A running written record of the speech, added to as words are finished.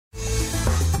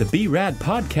The B-Rad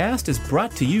podcast is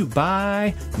brought to you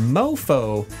by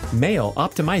MoFo, male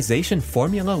optimization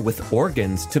formula with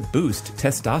organs to boost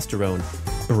testosterone.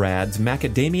 Brad's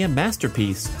Macadamia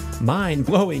Masterpiece,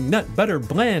 mind-blowing nut butter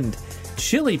blend.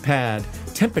 Chili Pad,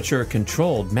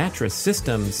 temperature-controlled mattress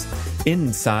systems.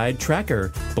 Inside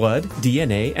Tracker, blood,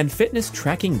 DNA, and fitness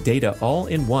tracking data all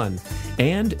in one.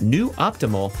 And New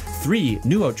Optimal, 3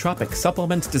 nootropic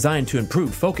supplements designed to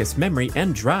improve focus, memory,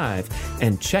 and drive.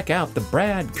 And check out the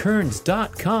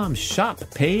bradkearns.com shop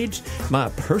page, my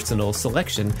personal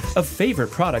selection of favorite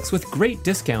products with great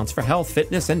discounts for health,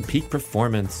 fitness, and peak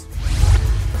performance.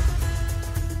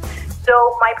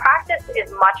 So my practice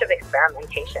is much of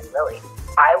experimentation, really.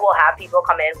 I will have people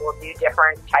come in, we'll do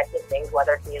different types of things,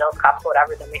 whether it's needles, cups,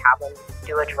 whatever, then we have them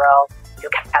do a drill, do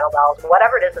kettlebells,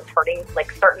 whatever it is that's hurting,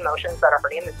 like certain motions that are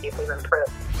hurting them, and see if we've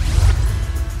improved.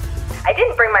 I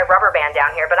didn't bring my rubber band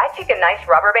down here, but I take a nice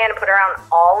rubber band and put it around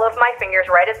all of my fingers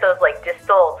right at those like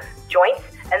distal joints,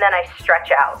 and then I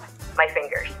stretch out my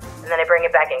fingers. And then I bring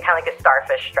it back in, kind of like a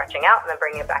starfish stretching out, and then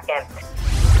bring it back in.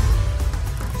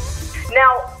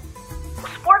 Now,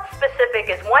 sports specific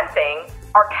is one thing.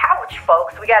 Our couch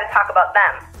folks, we got to talk about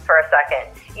them for a second.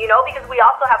 You know, because we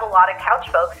also have a lot of couch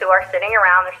folks who are sitting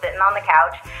around, they're sitting on the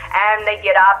couch, and they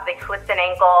get up, they twist an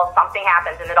ankle, something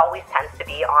happens, and it always tends to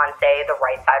be on, say, the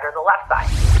right side or the left side.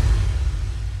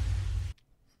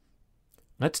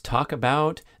 Let's talk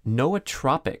about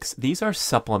nootropics. These are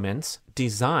supplements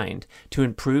designed to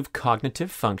improve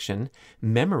cognitive function,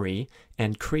 memory,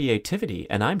 and creativity.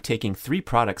 And I'm taking 3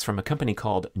 products from a company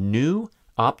called New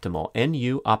Optimal,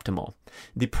 NU Optimal.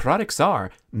 The products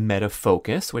are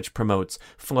MetaFocus, which promotes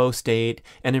flow state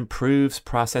and improves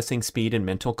processing speed and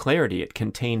mental clarity. It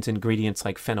contains ingredients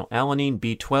like phenylalanine,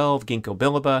 B12, ginkgo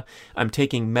biloba. I'm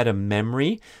taking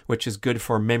MetaMemory, which is good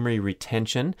for memory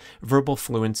retention, verbal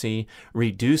fluency,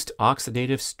 reduced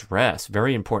oxidative stress,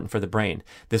 very important for the brain.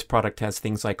 This product has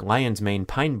things like lion's mane,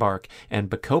 pine bark, and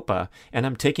bacopa. And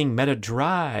I'm taking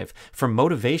MetaDrive for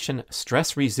motivation,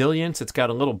 stress resilience. It's got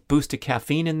a little boost of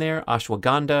caffeine in there,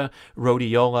 ashwagandha,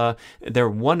 rhodiola. They're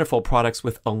wonderful products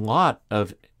with a lot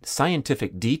of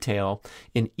scientific detail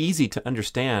and easy to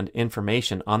understand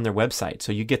information on their website.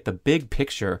 So you get the big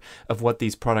picture of what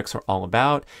these products are all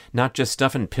about, not just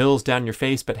stuffing pills down your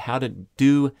face, but how to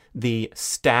do the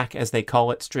stack, as they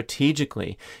call it,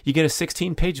 strategically. You get a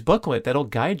 16-page booklet that'll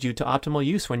guide you to optimal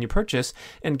use when you purchase.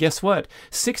 And guess what?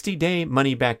 60-day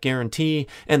money-back guarantee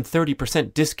and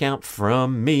 30% discount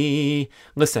from me.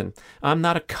 Listen, I'm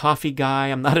not a coffee guy,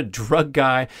 I'm not a drug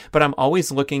guy, but I'm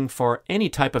always looking for any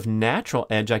type of natural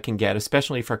edge I can get,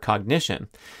 especially for cognition.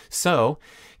 So,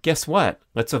 guess what?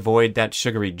 Let's avoid that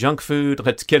sugary junk food.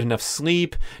 Let's get enough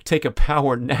sleep, take a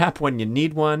power nap when you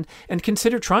need one, and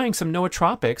consider trying some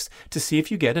nootropics to see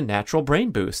if you get a natural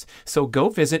brain boost. So go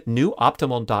visit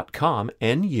newoptimal.com,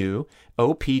 NUOPTIMAL,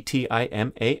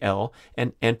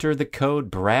 and enter the code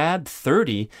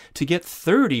BRAD30 to get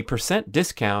 30%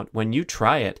 discount when you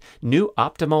try it.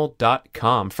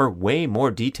 Newoptimal.com for way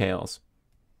more details.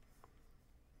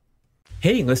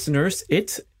 Hey, listeners,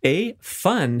 it's a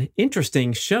fun,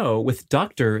 interesting show with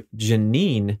Dr.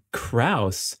 Jannine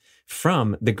Krause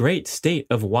from the great state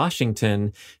of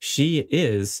Washington. She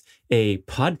is a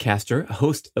podcaster,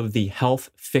 host of the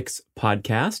Health Fix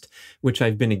podcast, which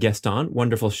I've been a guest on.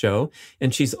 Wonderful show.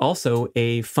 And she's also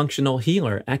a functional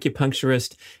healer,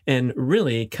 acupuncturist, and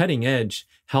really cutting edge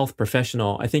health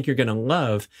professional. I think you're going to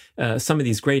love some of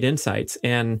these great insights.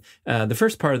 And the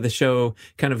first part of the show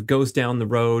kind of goes down the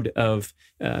road of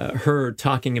her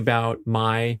talking about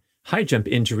my high jump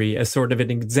injury as sort of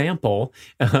an example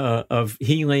of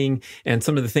healing and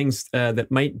some of the things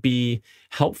that might be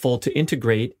helpful to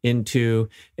integrate into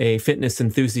a fitness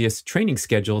enthusiast training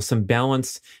schedule, some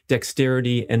balance,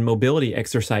 dexterity, and mobility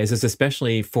exercises,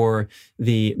 especially for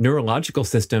the neurological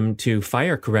system to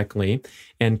fire correctly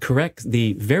and correct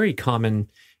the very common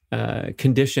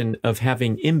condition of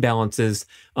having imbalances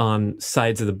on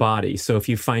sides of the body. So if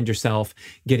you find yourself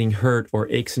getting hurt or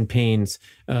aches and pains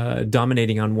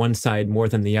dominating on one side more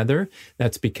than the other,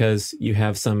 that's because you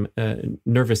have some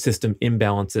nervous system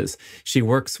imbalances. She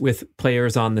works with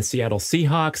players on the Seattle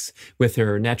Seahawks with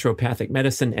her naturopathic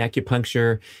medicine,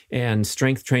 acupuncture, and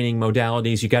strength training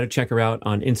modalities. You got to check her out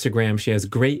on Instagram. She has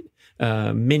great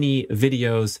mini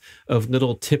videos of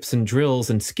little tips and drills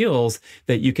and skills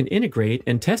that you can integrate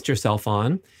and test yourself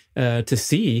on to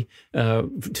see,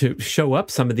 to show up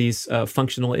some of these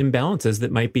functional imbalances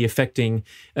that might be affecting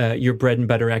your bread and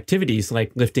butter activities,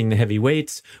 like lifting the heavy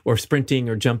weights or sprinting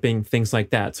or jumping, things like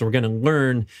that. So we're going to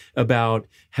learn about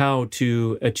how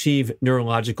to achieve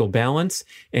neurological balance.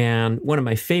 And one of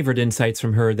my favorite insights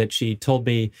from her that she told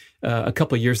me a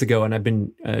couple of years ago, and I've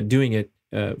been doing it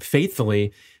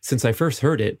faithfully since I first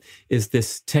heard it, is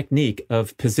this technique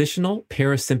of positional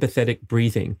parasympathetic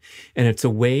breathing. And it's a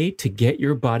way to get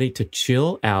your body to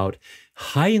chill out,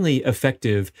 highly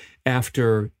effective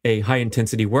after a high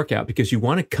intensity workout, because you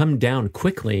want to come down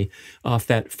quickly off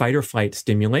that fight or flight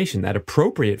stimulation, that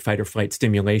appropriate fight or flight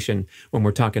stimulation when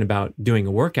we're talking about doing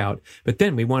a workout. But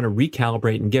then we want to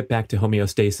recalibrate and get back to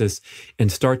homeostasis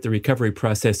and start the recovery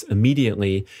process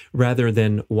immediately, rather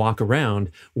than walk around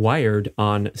wired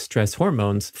on stress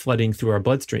hormones flooding through our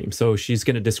bloodstream. So she's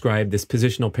going to describe this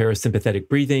positional parasympathetic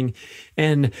breathing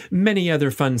and many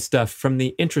other fun stuff from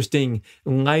the interesting,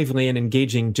 lively, and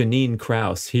engaging Jannine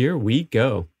Krause. Here we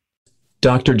go.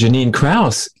 Dr. Jannine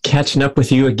Krause, catching up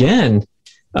with you again.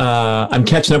 I'm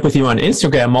catching up with you on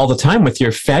Instagram all the time with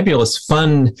your fabulous,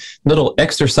 fun little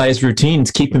exercise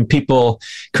routines, keeping people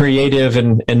creative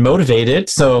and motivated.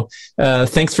 So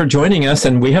thanks for joining us.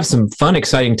 And we have some fun,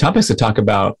 exciting topics to talk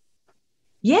about.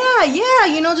 Yeah.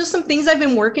 Just some things I've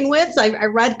been working with. I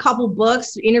read a couple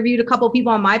books, interviewed a couple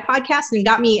people on my podcast, and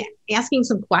got me asking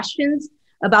some questions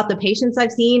about the patients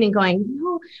I've seen and going,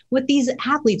 with these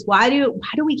athletes, why do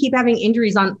we keep having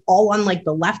injuries all on like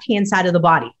the left-hand side of the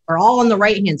body or all on the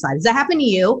right-hand side? Does that happen to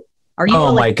you? Are you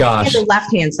the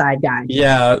left-hand side guy?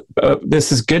 Yeah,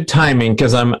 this is good timing,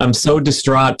 because I'm so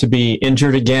distraught to be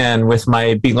injured again with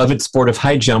my beloved sport of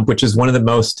high jump, which is one of the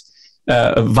most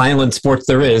violent sports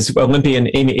there is. Olympian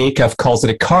Amy Acuff calls it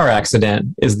a car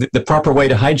accident. Is the proper way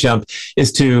to high jump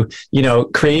is to,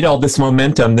 create all this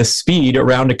momentum, this speed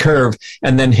around a curve,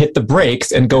 and then hit the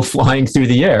brakes and go flying through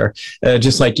the air,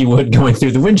 just like you would going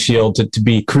through the windshield, to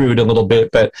be crude a little bit.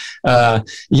 But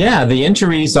the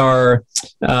injuries are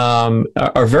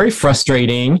very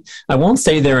frustrating. I won't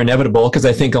say they're inevitable, because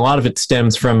I think a lot of it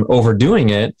stems from overdoing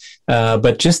it.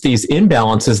 But just these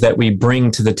imbalances that we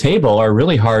bring to the table are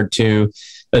really hard to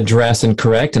address and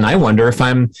correct. And I wonder if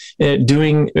I'm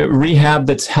doing rehab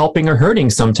that's helping or hurting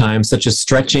sometimes, such as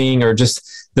stretching or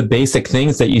just the basic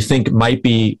things that you think might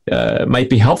be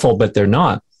helpful, but they're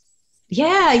not.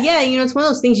 Yeah. It's one of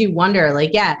those things you wonder,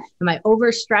 like, am I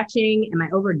overstretching? Am I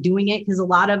overdoing it? Because a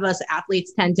lot of us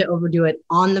athletes tend to overdo it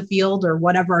on the field or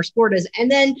whatever our sport is. And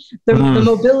then the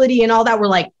mobility and all that, we're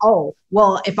like, oh,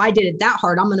 well, if I did it that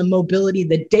hard, I'm going to mobility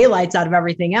the daylights out of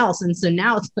everything else. And so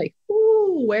now it's like,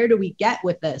 ooh, where do we get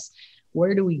with this?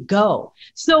 Where do we go?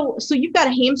 So you've got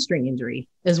a hamstring injury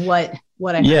is what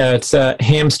I heard. Yeah, it's a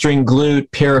hamstring glute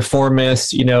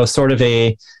piriformis, sort of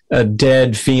a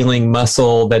dead feeling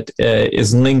muscle that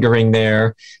is lingering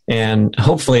there. And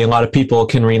hopefully a lot of people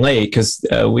can relate, because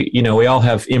we all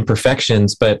have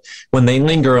imperfections, but when they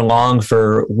linger along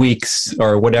for weeks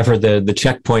or whatever the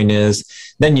checkpoint is,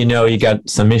 then you got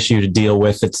some issue to deal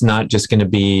with. It's not just going to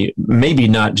be, maybe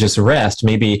not just rest,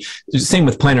 maybe same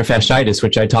with plantar fasciitis,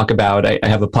 which I talk about. I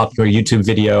have a popular YouTube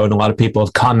video, and a lot of people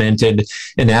have commented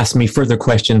and asked me further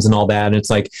questions and all that. And it's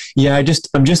like, I'm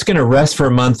just going to rest for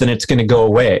a month and it's going to go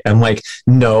away. I'm like,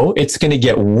 no, it's going to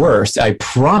get worse. I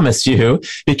promise you,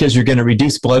 because you're going to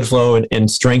reduce blood flow and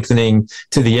strengthening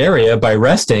to the area by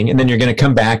resting. And then you're going to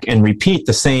come back and repeat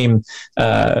the same,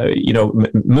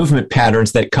 movement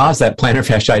patterns that cause that plantar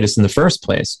fasciitis in the first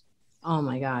place. Oh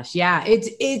my gosh. Yeah.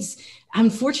 It's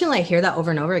unfortunately, I hear that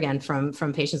over and over again from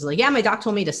patients like, my doc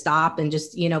told me to stop and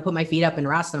just, put my feet up and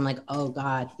rest. And I'm like, oh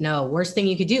God, no, worst thing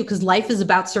you could do. Because life is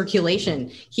about circulation.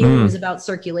 Healing is about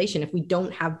circulation. If we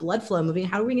don't have blood flow moving,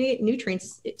 how are we going to get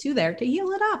nutrients to there to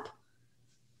heal it up?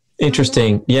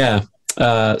 Interesting. Yeah.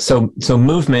 So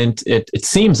movement, it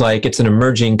seems like it's an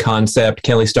emerging concept.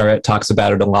 Kelly Starrett talks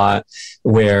about it a lot,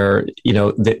 where,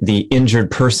 the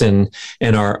injured person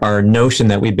and our notion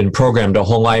that we've been programmed our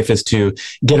whole life is to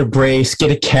get a brace,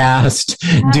 get a cast,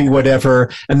 do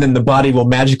whatever, and then the body will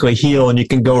magically heal and you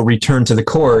can go return to the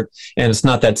court. And it's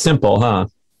not that simple, huh?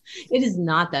 It is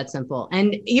not that simple.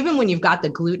 And even when you've got the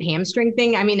glute hamstring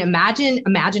thing, I mean, imagine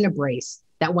a brace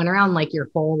that went around like your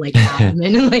whole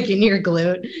abdomen and like in your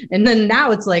glute. And then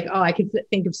now it's like, oh, I could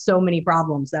think of so many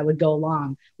problems that would go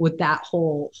along with that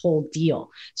whole deal.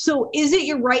 So is it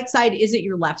your right side? Is it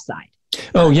your left side?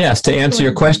 Oh, yes. To answer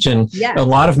your question, a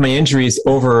lot of my injuries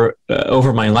over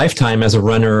my lifetime as a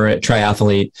runner, a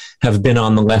triathlete, have been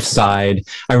on the left side.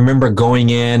 I remember going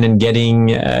in and getting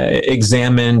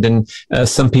examined, and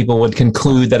some people would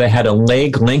conclude that I had a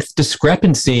leg length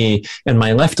discrepancy and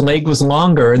my left leg was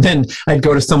longer. And then I'd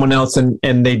go to someone else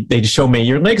and they'd show me,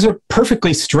 your legs are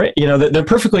perfectly straight. They're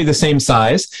perfectly the same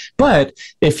size. But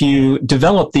if you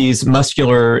develop these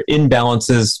muscular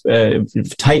imbalances,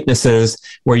 tightnesses,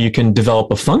 where you can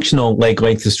develop a functional leg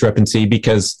length discrepancy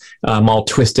because I'm all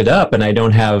twisted up and I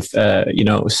don't have,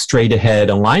 straight ahead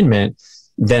alignment,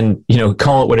 then,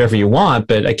 call it whatever you want,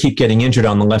 but I keep getting injured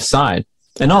on the left side.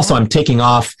 And also I'm taking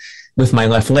off with my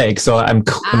left leg. So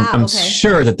I'm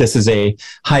sure that this is a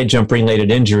high jump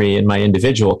related injury in my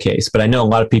individual case, but I know a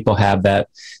lot of people have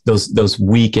those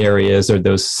weak areas or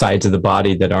those sides of the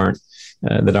body that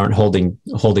aren't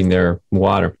holding their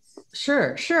water.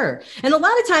 Sure. And a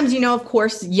lot of times, of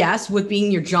course, yes, with being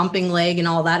your jumping leg and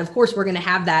all that, of course, we're going to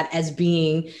have that as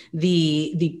being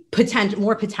the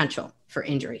more potential for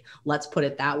injury. Let's put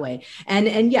it that way.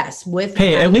 And yes,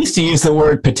 at least you use the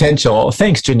word potential.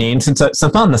 Thanks, Jannine. Since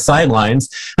I'm on the sidelines,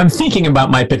 I'm thinking about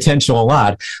my potential a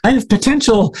lot. I have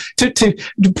potential to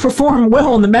perform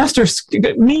well in the Masters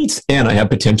meets, and I have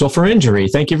potential for injury.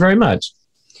 Thank you very much.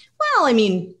 Well, I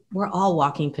mean, we're all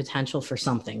walking potential for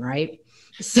something, right?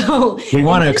 So we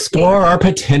want to explore our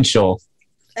potential.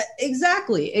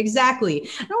 Exactly.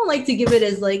 I don't like to give it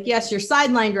as like, yes, you're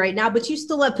sidelined right now, but you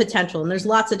still have potential, and there's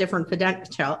lots of different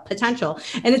potential.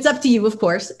 And it's up to you, of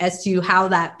course, as to how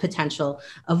that potential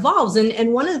evolves.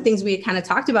 And one of the things we kind of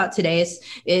talked about today is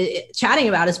chatting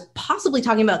about is possibly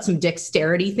talking about some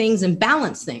dexterity things and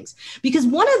balance things, because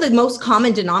one of the most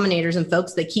common denominators in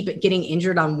folks that keep getting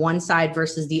injured on one side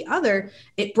versus the other,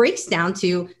 it breaks down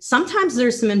to sometimes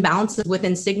there's some imbalances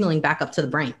within signaling back up to the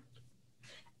brain.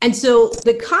 And so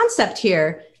the concept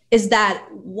here is that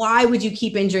why would you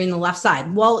keep injuring the left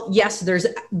side? Well, yes,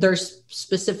 there's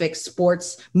specific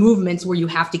sports movements where you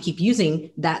have to keep using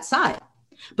that side.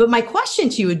 But my question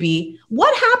to you would be,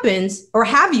 what happens, or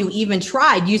have you even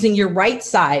tried using your right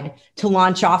side to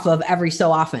launch off of every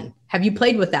so often? Have you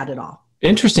played with that at all?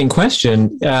 Interesting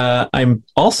question. I'm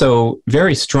also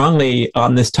very strongly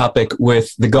on this topic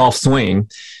with the golf swing.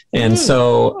 And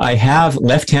so I have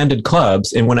left-handed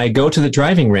clubs. And when I go to the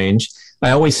driving range,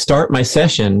 I always start my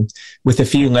session with a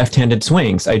few left-handed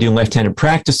swings. I do left-handed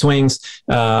practice swings.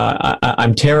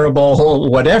 I'm terrible,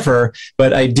 whatever,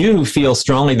 but I do feel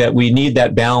strongly that we need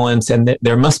that balance, and that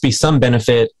there must be some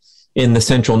benefit in the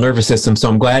central nervous system. So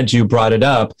I'm glad you brought it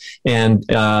up. And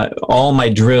all my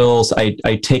drills, I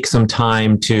take some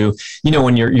time to,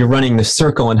 when you're running the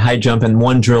circle and high jump, and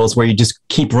one drill is where you just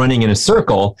keep running in a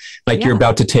circle, like you're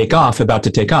about to take off.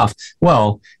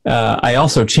 Well, I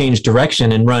also change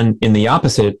direction and run in the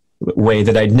opposite way,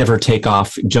 that I'd never take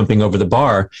off jumping over the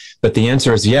bar. But the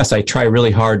answer is yes, I try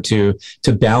really hard to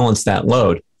balance that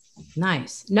load.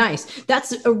 Nice.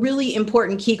 That's a really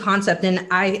important key concept. And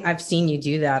I've seen you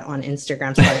do that on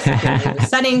Instagram. So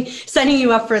I was setting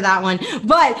you up for that one.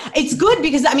 But it's good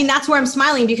because, that's where I'm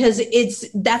smiling, because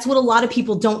that's what a lot of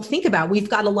people don't think about. We've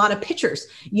got a lot of pitchers,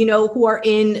 who are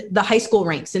in the high school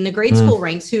ranks, in the grade school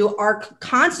ranks, who are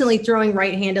constantly throwing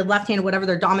right-handed, left-handed, whatever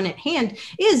their dominant hand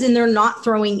is, and they're not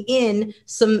throwing in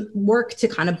some work to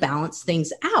kind of balance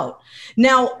things out.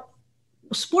 Now,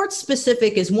 sports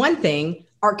specific is one thing.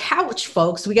 Our couch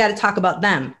folks, we got to talk about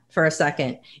them for a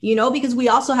second, because we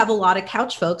also have a lot of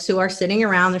couch folks who are sitting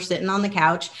around, they're sitting on the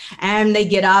couch, and they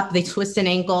get up, they twist an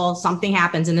ankle, something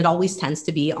happens, and it always tends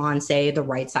to be on, say, the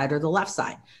right side or the left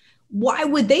side. Why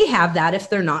would they have that if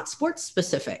they're not sports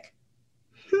specific?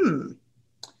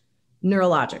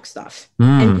 Neurologic stuff.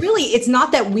 And really, it's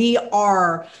not that we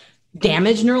are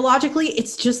damaged neurologically,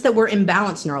 it's just that we're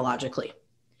imbalanced neurologically.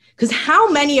 Because how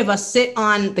many of us sit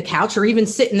on the couch, or even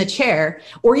sit in the chair,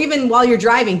 or even while you're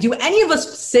driving, do any of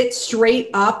us sit straight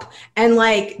up and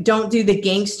don't do the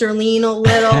gangster lean a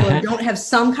little, or don't have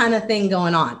some kind of thing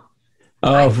going on?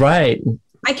 Right.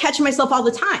 I catch myself all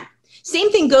the time.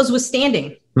 Same thing goes with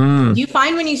standing. Do you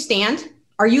find when you stand,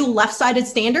 are you a left-sided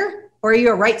stander or are you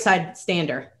a right-sided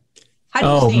stander? How do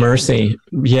you stand? Mercy.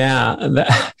 Yeah.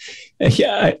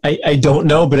 I don't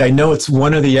know, but I know it's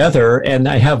one or the other. And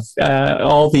I have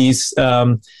all these,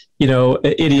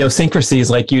 idiosyncrasies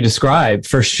like you described,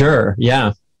 for sure.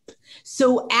 Yeah.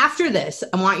 So after this,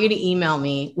 I want you to email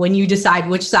me when you decide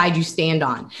which side you stand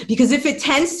on, because if it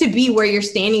tends to be where you're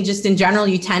standing, just in general,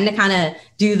 you tend to kind of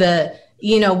do the,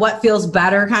 what feels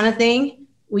better kind of thing.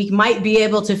 We might be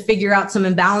able to figure out some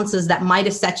imbalances that might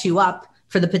have set you up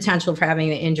for the potential for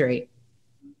having an injury.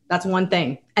 That's one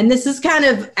thing. And this is kind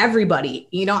of everybody.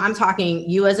 I'm talking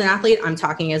you as an athlete. I'm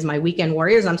talking as my weekend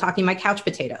warriors. I'm talking my couch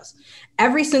potatoes.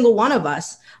 Every single one of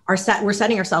us we're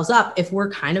setting ourselves up if we're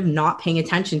kind of not paying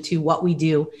attention to what we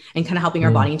do and kind of helping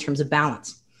our body in terms of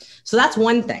balance. So that's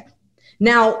one thing.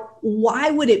 Now,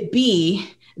 why would it be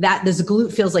that this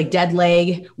glute feels like dead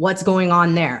leg? What's going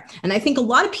on there? And I think a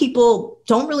lot of people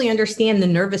don't really understand the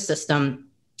nervous system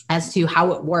as to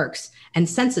how it works and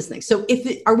senses things. So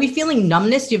are we feeling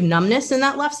numbness? Do you have numbness in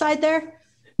that left side there?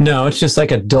 No, it's just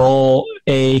like a dull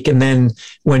ache. And then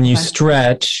when you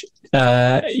stretch,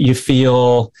 you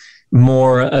feel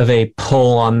more of a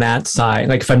pull on that side.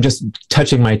 Like if I'm just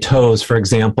touching my toes, for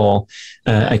example,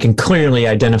 I can clearly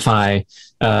identify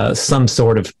some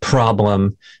sort of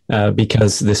problem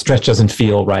because the stretch doesn't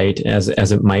feel right as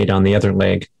it might on the other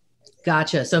leg.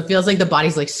 Gotcha. So it feels like the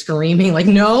body's like screaming, like,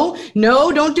 no,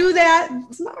 don't do that.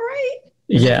 It's not right.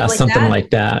 Yeah, something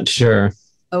like that. Sure.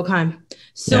 Okay.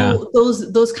 So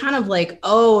those kind of like,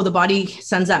 the body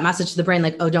sends that message to the brain,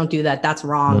 like, don't do that. That's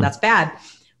wrong. That's bad.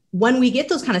 When we get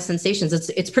those kind of sensations,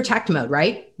 it's protect mode,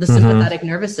 right? The sympathetic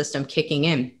nervous system kicking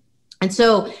in. And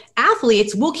so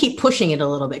athletes will keep pushing it a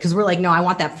little bit because we're like, no, I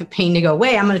want that pain to go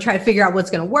away. I'm going to try to figure out what's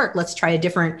going to work. Let's try a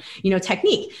different,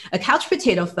 technique. A couch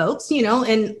potato, folks,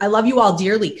 and I love you all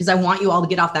dearly because I want you all to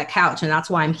get off that couch. And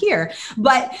that's why I'm here.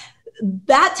 But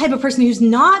that type of person who's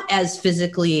not as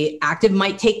physically active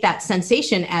might take that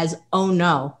sensation as, oh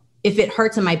no, if it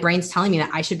hurts and my brain's telling me that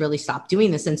I should really stop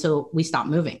doing this. And so we stop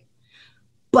moving.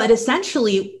 But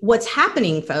essentially what's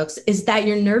happening, folks, is that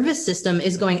your nervous system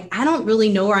is going, I don't really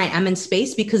know where I am in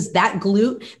space because that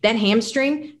glute, that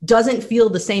hamstring doesn't feel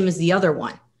the same as the other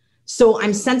one. So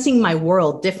I'm sensing my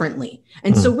world differently.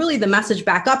 And so really the message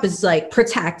back up is like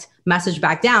protect, message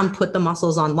back down, put the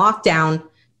muscles on lockdown,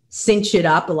 cinch it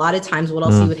up. A lot of times what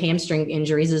I'll see with hamstring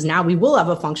injuries is now we will have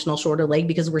a functional shoulder leg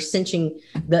because we're cinching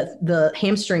the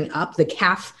hamstring up, the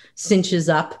calf cinches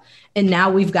up. And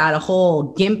now we've got a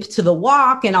whole gimp to the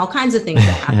walk and all kinds of things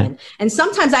that happen. And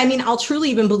sometimes, I'll truly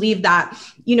even believe that,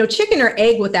 chicken or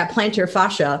egg with that plantar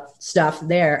fascia stuff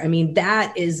there.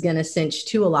 That is going to cinch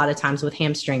too a lot of times with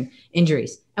hamstring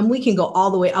injuries. And we can go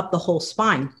all the way up the whole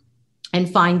spine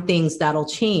and find things that'll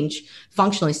change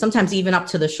functionally, sometimes even up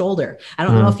to the shoulder. I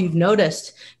don't know if you've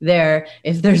noticed there,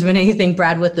 if there's been anything,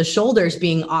 Brad, with the shoulders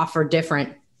being off or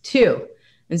different too.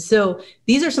 And so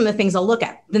these are some of the things I'll look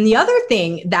at. Then the other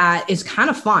thing that is kind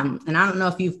of fun, and I don't know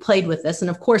if you've played with this, and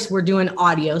of course we're doing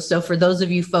audio. So for those of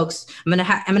you folks, I'm going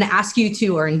to ask you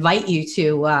to, or invite you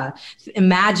to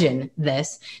imagine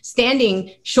this,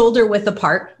 standing shoulder width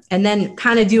apart, and then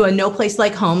kind of do a no place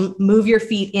like home, move your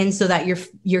feet in so that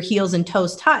your heels and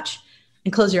toes touch,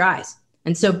 and close your eyes.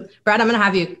 And so Brad, I'm going to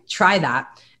have you try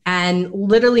that and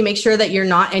literally make sure that you're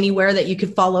not anywhere that you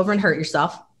could fall over and hurt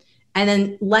yourself. And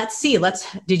then let's see, you're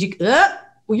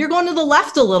going to the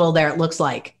left a little there, it looks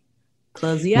like.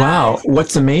 Close the eyes. Wow.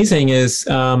 What's amazing is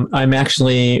I'm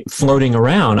actually floating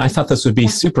around. I thought this would be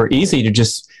super easy to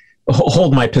just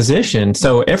hold my position.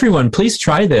 So everyone, please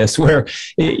try this where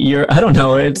I don't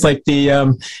know, it's like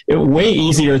the way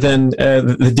easier than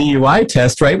the DUI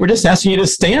test, right? We're just asking you to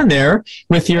stand there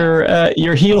with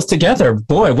your heels together.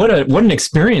 Boy, what an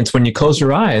experience when you close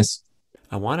your eyes.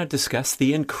 I want to discuss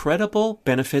the incredible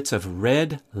benefits of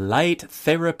red light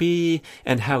therapy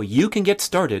and how you can get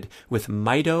started with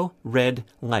Mito Red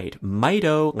Light.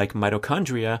 Mito, like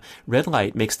mitochondria, red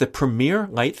light makes the premier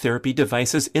light therapy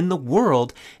devices in the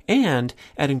world and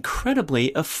at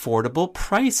incredibly affordable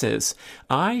prices.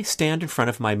 I stand in front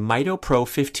of my Mito Pro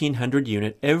 1500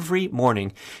 unit every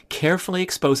morning, carefully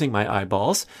exposing my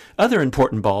eyeballs, other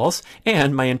important balls,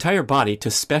 and my entire body to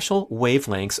special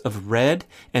wavelengths of red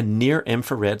and near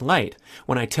infrared light.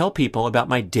 When I tell people about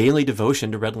my daily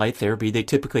devotion to red light therapy, they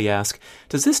typically ask,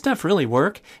 does this stuff really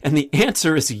work? And the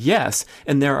answer is yes.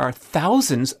 And there are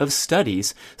thousands of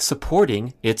studies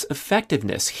supporting its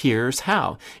effectiveness. Here's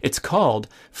how. It's called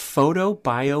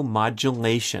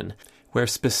photobiomodulation, where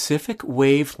specific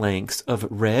wavelengths of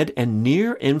red and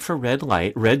near infrared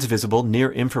light, red's visible,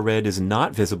 near infrared is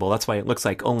not visible, that's why it looks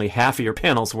like only half of your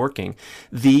panel's working.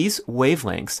 These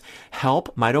wavelengths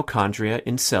help mitochondria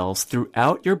in cells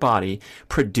throughout your body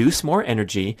produce more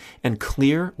energy and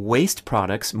clear waste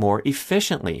products more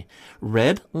efficiently.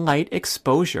 Red light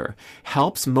exposure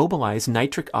helps mobilize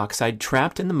nitric oxide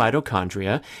trapped in the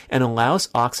mitochondria and allows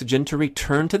oxygen to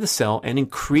return to the cell and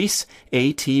increase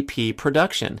ATP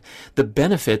production. The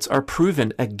benefits are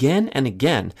proven again and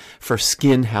again for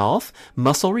skin health,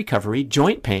 muscle recovery,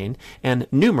 joint pain, and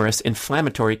numerous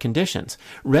inflammatory conditions.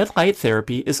 Red light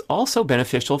therapy is also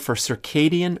beneficial for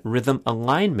circadian rhythm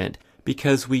alignment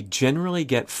because we generally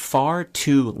get far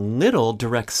too little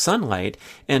direct sunlight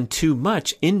and too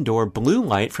much indoor blue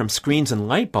light from screens and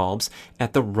light bulbs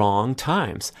at the wrong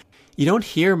times. You don't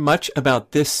hear much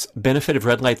about this benefit of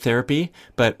red light therapy,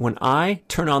 but when I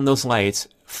turn on those lights,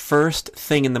 first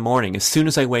thing in the morning, as soon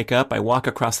as I wake up, I walk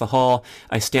across the hall,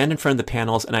 I stand in front of the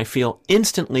panels, and I feel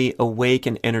instantly awake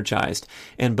and energized.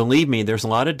 And believe me, there's a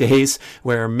lot of days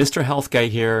where Mr. Health Guy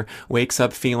here wakes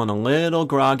up feeling a little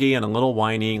groggy and a little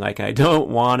whiny, like I don't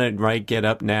want to get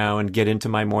up now and get into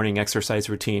my morning exercise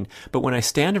routine. But when I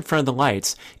stand in front of the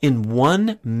lights, in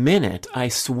 1 minute, I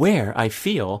swear I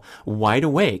feel wide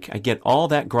awake. I get all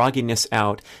that grogginess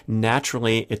out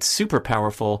naturally. It's super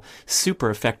powerful, super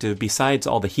effective, besides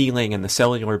all the healing and the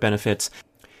cellular benefits.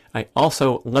 I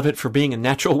also love it for being a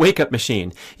natural wake-up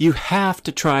machine. You have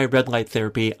to try red light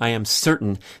therapy. I am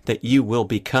certain that you will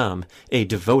become a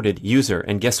devoted user.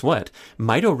 And guess what?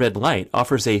 Mito Red Light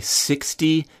offers a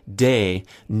 60-day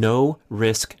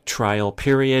no-risk trial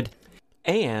period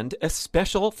and a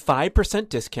special 5%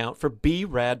 discount for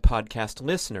B-Rad podcast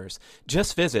listeners.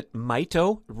 Just visit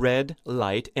Mito Red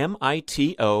Light,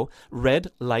 M-I-T-O,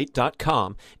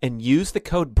 redlight.com, and use the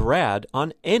code BRAD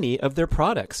on any of their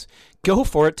products. Go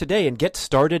for it today and get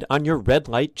started on your red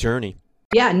light journey.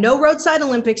 Yeah, no roadside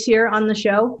Olympics here on the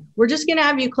show. We're just going to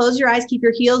have you close your eyes, keep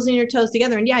your heels and your toes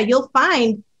together. And yeah, you'll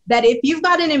find that if you've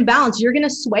got an imbalance, you're going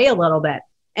to sway a little bit.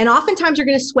 And oftentimes you're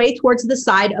going to sway towards the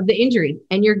side of the injury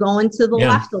and you're going to the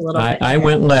left a little bit. I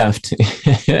went left.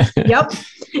 Yep.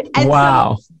 And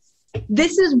wow. So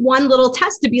this is one little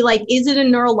test to be like, is it a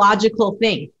neurological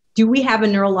thing? Do we have a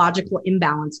neurological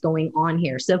imbalance going on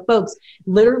here? So folks,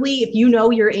 literally, if you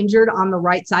know you're injured on the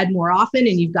right side more often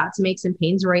and you've got some aches and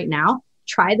pains right now,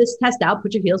 try this test out,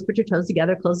 put your heels, put your toes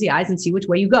together, close the eyes and see which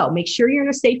way you go. Make sure you're in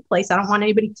a safe place. I don't want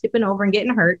anybody tipping over and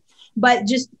getting hurt, but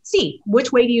just see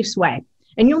which way do you sway.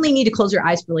 And you only need to close your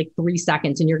eyes for like 3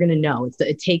 seconds and you're going to know.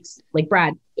 It takes, like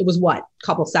Brad, it was what? A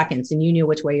couple seconds and you knew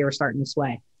which way you were starting to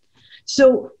sway.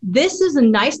 So this is a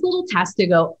nice little test to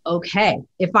go, okay,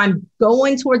 if I'm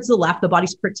going towards the left, the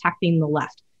body's protecting the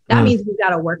left. That means we've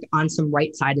got to work on some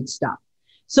right-sided stuff.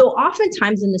 So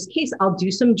oftentimes in this case, I'll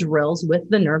do some drills with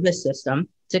the nervous system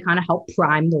to kind of help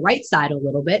prime the right side a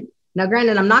little bit. Now,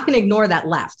 granted, I'm not going to ignore that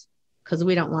left because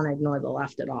we don't want to ignore the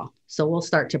left at all. So we'll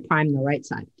start to prime the right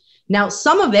side. Now,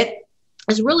 some of it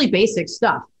is really basic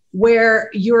stuff where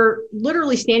you're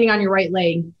literally standing on your right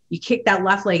leg. You kick that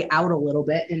left leg out a little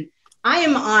bit. And I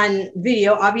am on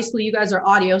video. Obviously, you guys are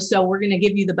audio, so we're going to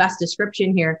give you the best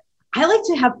description here. I like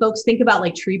to have folks think about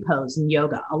like tree pose in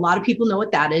yoga. A lot of people know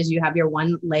what that is. You have your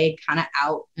one leg kind of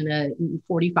out in a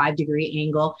 45-degree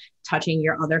angle, touching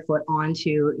your other foot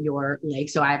onto your leg.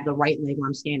 So I have the right leg where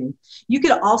I'm standing. You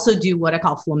could also do what I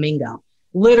call flamingo.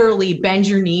 Literally bend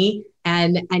your knee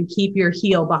and keep your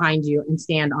heel behind you and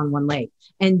stand on one leg.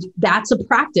 And that's a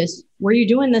practice where you're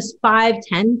doing this 5,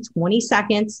 10, 20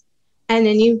 seconds, and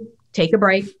then you take a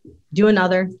break, do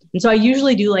another. And so I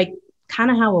usually do like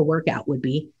kind of how a workout would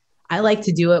be. I like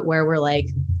to do it where we're like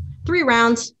 3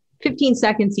 rounds, 15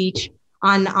 seconds each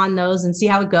on those and see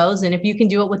how it goes. And if you can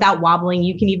do it without wobbling,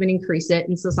 you can even increase it.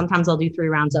 And so sometimes I'll do 3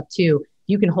 rounds up too.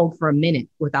 You can hold for a minute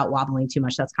without wobbling too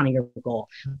much. That's kind of your goal.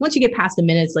 Once you get past a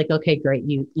minute, it's like, okay, great.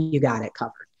 You got it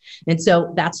covered. And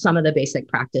so that's some of the basic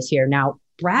practice here. Now,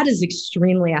 Brad is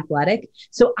extremely athletic.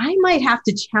 So I might have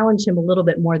to challenge him a little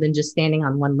bit more than just standing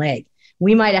on one leg.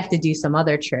 We might have to do some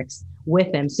other tricks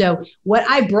with him. So what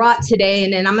I brought today,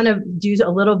 and then I'm going to do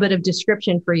a little bit of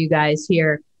description for you guys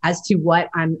here as to what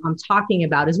I'm talking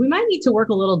about, is we might need to work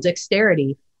a little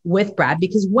dexterity with Brad,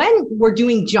 because when we're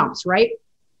doing jumps, right?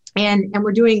 And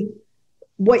we're doing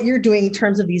what you're doing in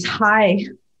terms of these high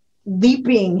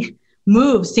leaping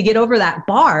moves to get over that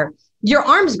bar, your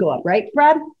arms go up, right,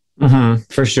 Brad? Mm-hmm,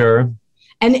 for sure.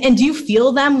 And do you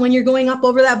feel them when you're going up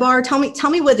over that bar? Tell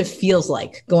me what it feels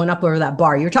like going up over that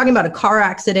bar. You're talking about a car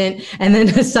accident and then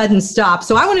a sudden stop.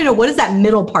 So I want to know, what does that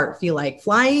middle part feel like?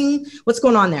 Flying? What's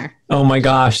going on there? Oh my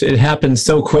gosh, it happens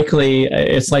so quickly.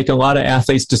 It's like a lot of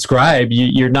athletes describe.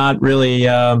 You're not really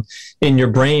in your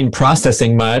brain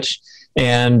processing much.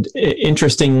 And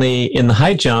interestingly, in the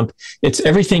high jump, it's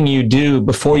everything you do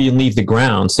before you leave the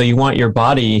ground. So you want your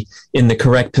body in the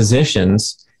correct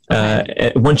positions.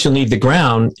 Once you leave the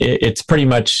ground, it's pretty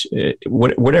much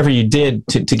whatever you did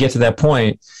to get to that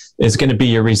point is going to be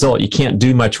your result. You can't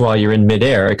do much while you're in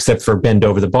midair except for bend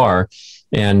over the bar.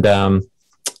 And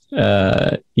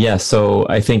yeah, so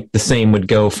I think the same would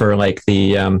go for like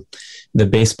the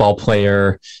baseball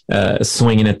player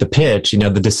swinging at the pitch. The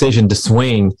decision to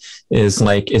swing is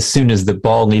like as soon as the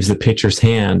ball leaves the pitcher's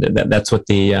hand. That's what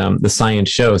the science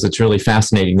shows. It's really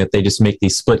fascinating that they just make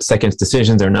these split seconds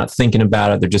decisions. They're not thinking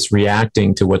about it. They're just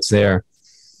reacting to what's there.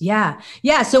 Yeah.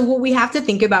 Yeah. So what we have to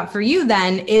think about for you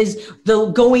then is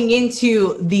going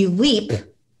into the leap,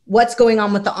 what's going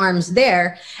on with the arms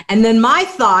there. And then my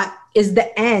thought is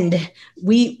the end.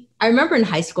 I remember in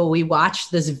high school, we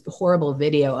watched this horrible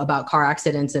video about car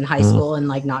accidents in high school and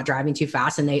like not driving too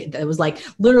fast. And it was like,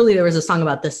 literally there was a song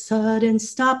about the sudden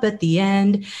stop at the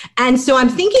end. And so I'm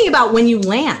thinking about when you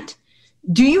land,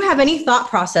 do you have any thought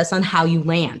process on how you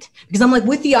land? Because I'm like,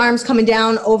 with the arms coming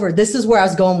down over, this is where I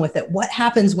was going with it. What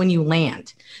happens when you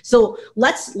land? So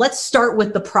let's start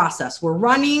with the process. We're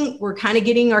running, we're kind of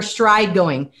getting our stride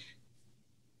going.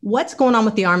 What's going on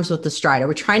with the arms with the stride? Are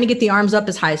we trying to get the arms up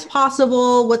as high as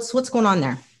possible? What's going on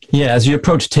there? Yeah, as you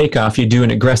approach takeoff, you do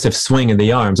an aggressive swing of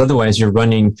the arms. Otherwise, you're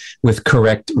running with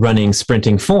correct running,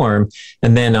 sprinting form.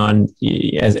 And then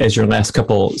as your last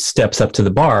couple steps up to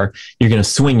the bar, you're going to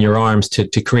swing your arms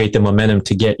to create the momentum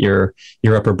to get your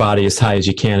upper body as high as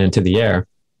you can into the air.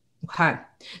 Okay.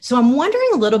 So I'm wondering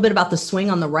a little bit about the swing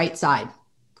on the right side.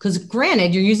 Because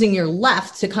granted, you're using your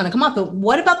left to kind of come up, but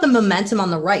what about the momentum on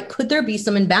the right? Could there be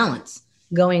some imbalance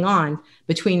going on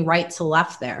between right to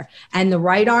left there and the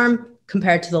right arm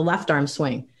compared to the left arm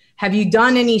swing? Have you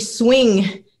done any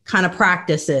swing kind of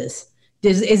practices?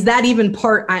 Is that even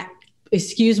part,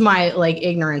 excuse my like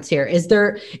ignorance here. Is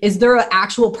there an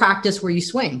actual practice where you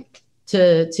swing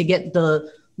to get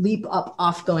the leap up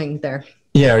off going there?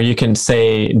 Yeah, or you can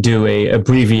do a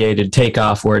abbreviated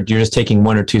takeoff where you're just taking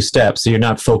one or two steps. So you're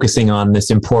not focusing on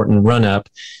this important run up.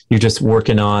 You're just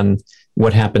working on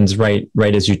what happens right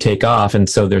as you take off. And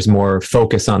so there's more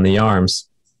focus on the arms.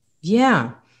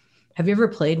 Yeah. Have you ever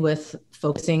played with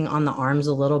focusing on the arms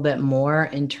a little bit more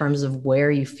in terms of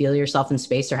where you feel yourself in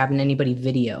space, or having anybody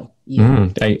video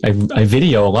you? I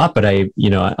video a lot, but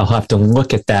I'll have to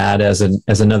look at that as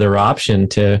another option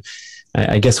to.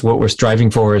 I guess what we're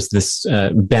striving for is this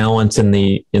balance in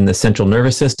the central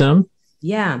nervous system.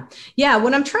 Yeah.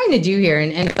 What I'm trying to do here,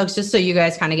 and folks, just so you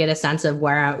guys kind of get a sense of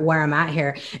where I'm at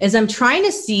here, is I'm trying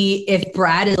to see if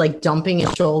Brad is like dumping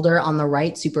his shoulder on the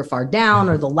right super far down,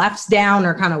 or the left's down,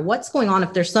 or kind of what's going on,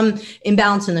 if there's some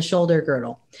imbalance in the shoulder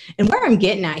girdle. And where I'm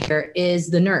getting at here is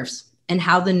the nerves and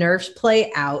how the nerves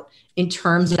play out in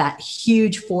terms of that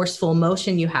huge forceful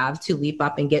motion you have to leap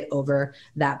up and get over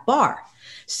that bar.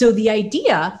 So the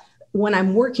idea when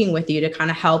I'm working with you to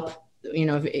kind of help,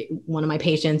 one of my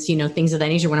patients, things of that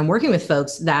nature, when I'm working with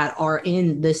folks that are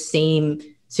in the same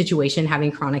situation, having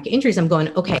chronic injuries, I'm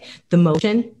going, okay, the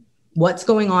motion, what's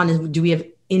going on? Do we have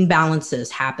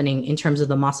imbalances happening in terms of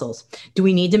the muscles? Do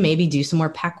we need to maybe do some more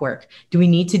pec work? Do we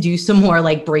need to do some more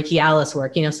like brachialis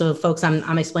work? So folks,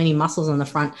 I'm explaining muscles on the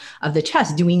front of the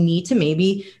chest. Do we need to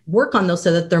maybe work on those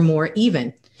so that they're more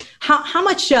even? How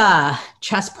much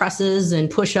chest presses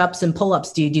and push-ups and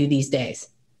pull-ups do you do these days?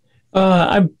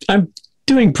 I'm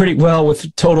doing pretty well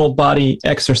with total body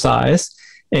exercise,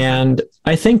 and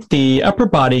I think the upper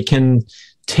body can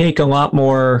take a lot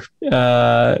more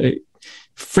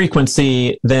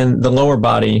frequency than the lower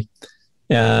body.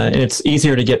 And it's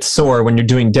easier to get sore when you're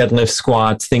doing deadlift,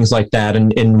 squats, things like that,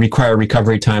 and require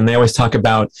recovery time. They always talk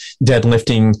about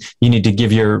deadlifting. You need to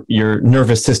give your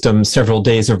nervous system several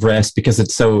days of rest because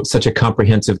it's such a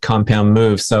comprehensive compound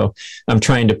move. So I'm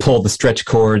trying to pull the stretch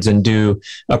cords and do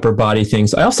upper body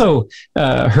things. I also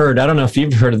heard, I don't know if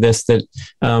you've heard of this, that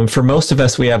for most of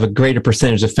us, we have a greater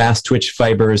percentage of fast twitch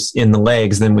fibers in the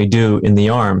legs than we do in the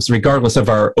arms, regardless of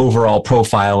our overall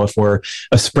profile, if we're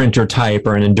a sprinter type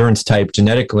or an endurance type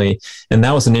genetically. And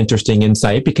that was an interesting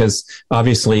insight, because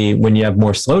obviously when you have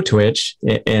more slow twitch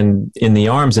and in the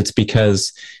arms, it's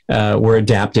because we're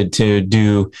adapted to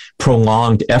do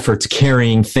prolonged efforts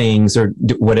carrying things or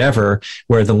whatever,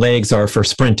 where the legs are for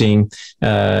sprinting,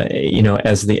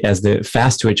 as the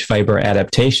fast twitch fiber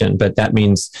adaptation. But that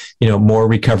means, more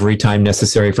recovery time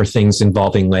necessary for things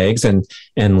involving legs,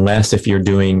 and less if you're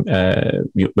doing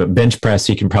bench press.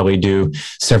 You can probably do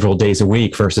several days a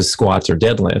week versus squats or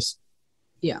deadlifts.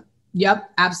 Yeah.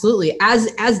 Yep, absolutely.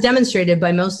 As demonstrated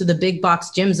by most of the big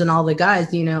box gyms and all the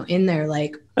guys, in there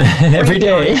like every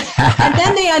day. And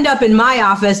then they end up in my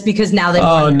office because now they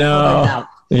out.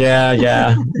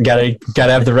 Yeah. Gotta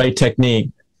have the right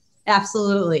technique.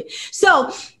 Absolutely.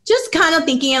 So Just kind of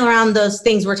thinking around those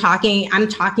things I'm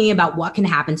talking about what can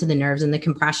happen to the nerves and the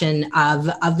compression of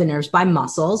the nerves by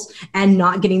muscles and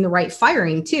not getting the right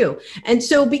firing too. And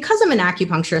so because I'm an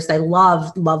acupuncturist, I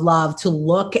love to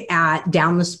look at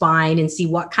down the spine and see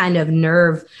what kind of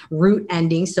nerve root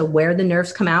endings. So where the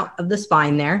nerves come out of the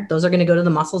spine there, those are going to go to the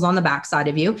muscles on the backside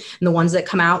of you. And the ones that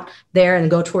come out there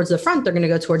and go towards the front, they're going to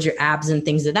go towards your abs and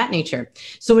things of that nature.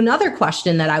 So another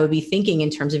question that I would be thinking in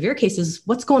terms of your case is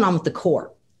what's going on with the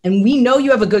core? And we know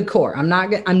you have a good core. I'm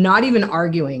not even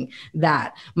arguing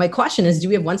that. My question is, do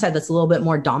we have one side that's a little bit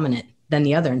more dominant than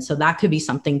the other? And so that could be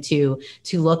something to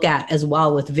look at as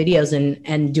well with videos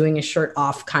and doing a shirt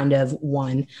off kind of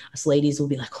one. Us ladies will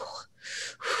be like, oh,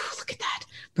 look at that.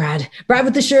 Brad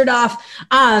with the shirt off.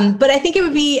 But I think it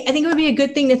would be a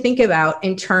good thing to think about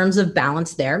in terms of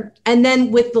balance there. And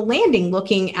then with the landing,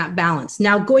 looking at balance.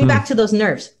 Now going back to those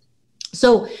nerves.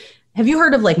 So have you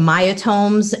heard of like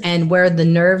myotomes and where the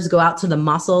nerves go out to the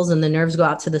muscles and the nerves go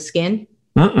out to the skin?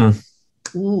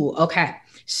 Ooh, okay.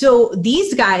 So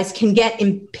these guys can get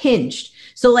impinged.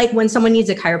 So like when someone needs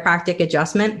a chiropractic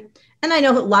adjustment, and I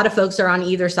know a lot of folks are on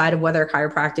either side of whether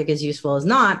chiropractic is useful or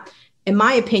not. In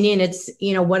my opinion, it's,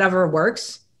 whatever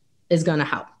works is going to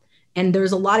help. And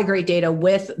there's a lot of great data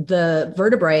with the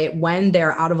vertebrae. When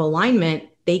they're out of alignment,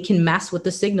 they can mess with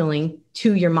the signaling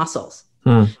to your muscles.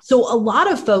 So a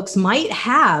lot of folks might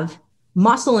have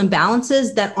muscle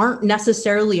imbalances that aren't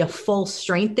necessarily a full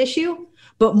strength issue,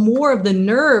 but more of the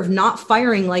nerve not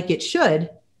firing like it should,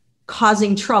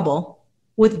 causing trouble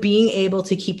with being able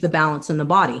to keep the balance in the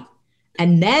body.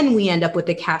 And then we end up with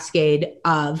the cascade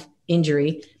of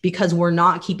injury because we're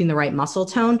not keeping the right muscle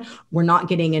tone. We're not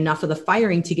getting enough of the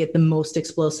firing to get the most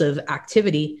explosive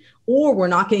activity, or we're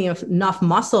not getting enough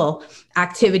muscle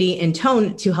activity and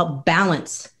tone to help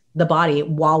balance the body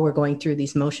while we're going through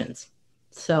these motions.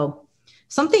 So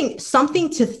something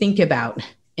to think about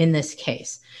in this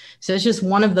case. So it's just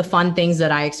one of the fun things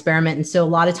that I experiment. And so a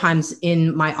lot of times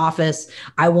in my office,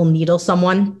 I will needle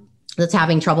someone that's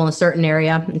having trouble in a certain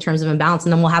area in terms of imbalance,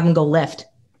 and then we'll have them go lift.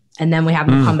 And then we have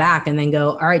them come back and then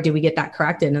go, all right, did we get that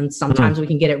corrected? And sometimes we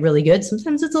can get it really good.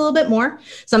 Sometimes it's a little bit more.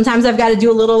 Sometimes I've got to do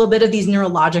a little bit of these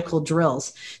neurological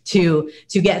drills to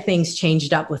get things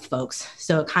changed up with folks.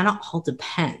 So it kind of all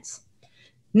depends.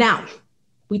 Now,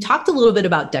 we talked a little bit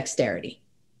about dexterity.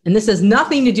 And this has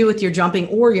nothing to do with your jumping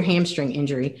or your hamstring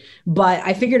injury, but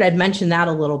I figured I'd mention that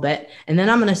a little bit. And then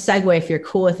I'm going to segue, if you're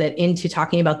cool with it, into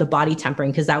talking about the body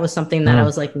tempering, because that was something that I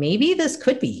was like, maybe this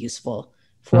could be useful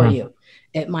for you.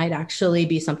 It might actually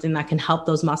be something that can help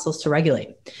those muscles to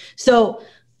regulate. So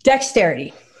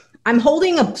dexterity. I'm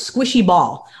holding a squishy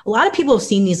ball. A lot of people have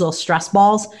seen these little stress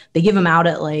balls. They give them out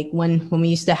at like when we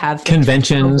used to have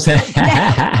conventions.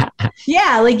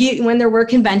 Yeah, like when there were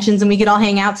conventions and we could all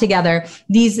hang out together.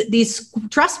 These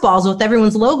stress balls with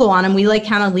everyone's logo on them, we like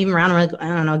kind of leave them around and we're like,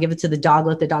 I don't know, give it to the dog,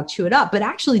 let the dog chew it up. But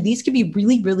actually, these could be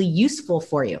really, really useful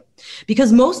for you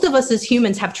because most of us as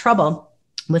humans have trouble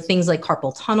with things like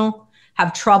carpal tunnel,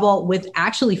 have trouble with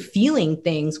actually feeling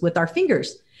things with our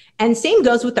fingers. And same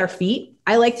goes with our feet.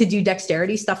 I like to do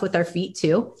dexterity stuff with our feet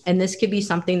too. And this could be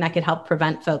something that could help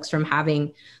prevent folks from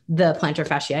having the plantar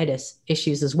fasciitis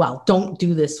issues as well. Don't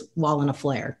do this while in a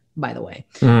flare, by the way.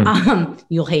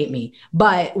 You'll hate me.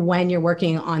 But when you're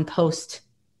working on post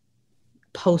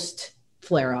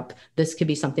flare up, this could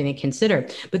be something to consider.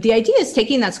 But the idea is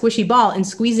taking that squishy ball and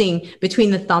squeezing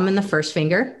between the thumb and the first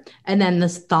finger, and then the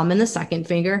thumb and the second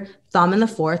finger, thumb and the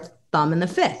fourth, thumb and the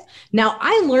fifth. Now,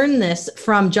 I learned this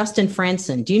from Justin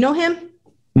Franson. Do you know him?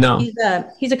 No.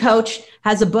 He's a coach,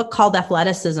 has a book called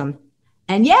Athleticism.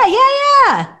 And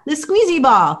yeah, the squeezy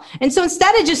ball. And so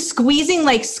instead of just squeezing,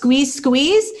 like squeeze,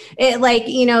 it like,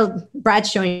 Brad's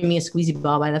showing me a squeezy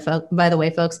ball by the way,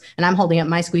 folks, and I'm holding up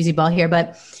my squeezy ball here,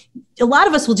 but a lot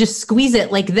of us will just squeeze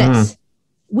it like this.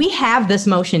 We have this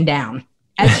motion down.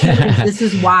 As humans, this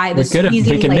is why the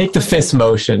squeezing. We can make the fist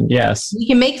motion. Yes. We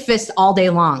can make fists all day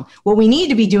long. What we need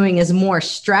to be doing is more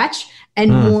stretch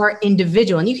and more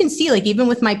individual. And you can see, like, even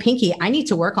with my pinky, I need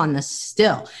to work on this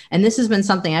still. And this has been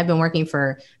something I've been working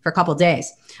for a couple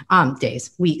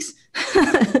weeks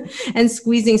and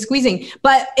squeezing.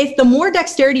 But if the more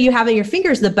dexterity you have at your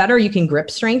fingers, the better you can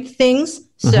grip strength things.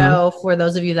 So for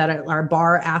those of you that are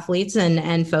bar athletes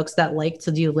and folks that like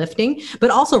to do lifting, but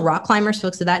also rock climbers,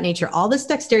 folks of that nature, all this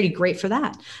dexterity, great for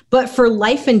that. But for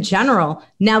life in general,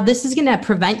 now this is going to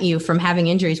prevent you from having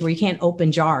injuries where you can't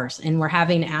open jars and we're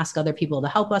having to ask other people to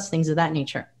help us, things of that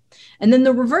nature. And then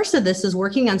the reverse of this is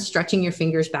working on stretching your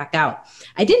fingers back out.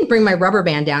 I didn't bring my rubber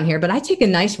band down here, but I take a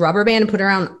nice rubber band and put it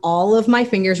around all of my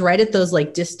fingers right at those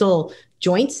like distal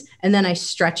joints. And then I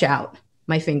stretch out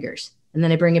my fingers. And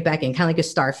then I bring it back in, kind of like a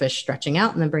starfish stretching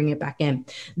out and then bring it back in.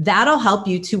 That'll help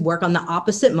you to work on the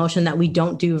opposite motion that we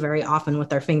don't do very often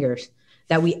with our fingers,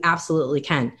 that we absolutely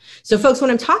can. So folks, what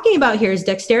I'm talking about here is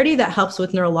dexterity that helps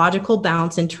with neurological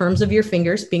balance in terms of your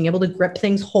fingers, being able to grip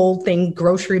things, hold things,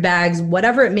 grocery bags,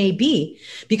 whatever it may be.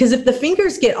 Because if the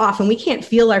fingers get off and we can't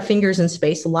feel our fingers in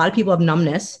space, a lot of people have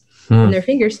numbness in their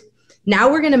fingers. Now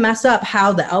we're going to mess up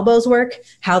how the elbows work,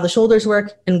 how the shoulders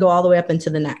work, and go all the way up into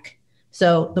the neck.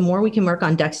 So the more we can work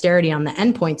on dexterity on the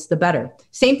endpoints, the better.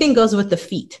 Same thing goes with the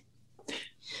feet.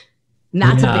 And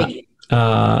that's a biggie.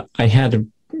 I had a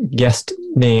guest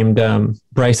named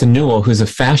Bryson Newell, who's a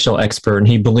fascial expert, and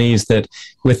he believes that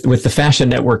with the fascia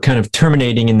network kind of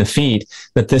terminating in the feet,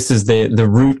 that this is the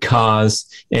root cause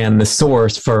and the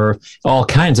source for all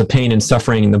kinds of pain and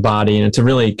suffering in the body. And it's a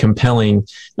really compelling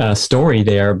story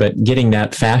there, but getting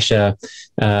that fascia,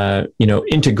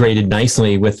 integrated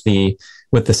nicely with the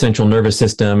central nervous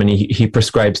system, and he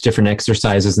prescribes different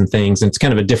exercises and things. And it's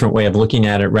kind of a different way of looking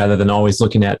at it rather than always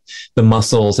looking at the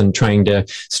muscles and trying to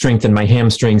strengthen my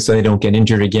hamstrings so they don't get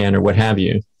injured again or what have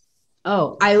you.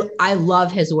 Oh, I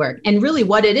love his work. And really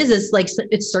what it is like,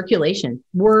 it's circulation.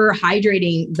 We're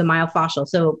hydrating the myofascial.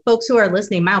 So folks who are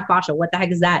listening, myofascial, what the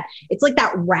heck is that? It's like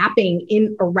that wrapping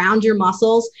in around your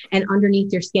muscles and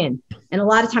underneath your skin. And a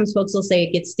lot of times folks will say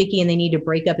it gets sticky and they need to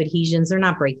break up adhesions. They're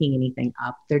not breaking anything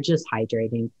up. They're just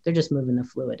hydrating. They're just moving the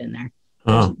fluid in there.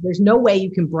 Oh. There's no way you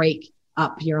can break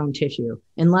up your own tissue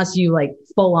unless you like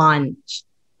full on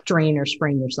strain or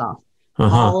sprain yourself.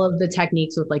 All of the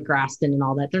techniques with like Graston and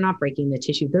all that, they're not breaking the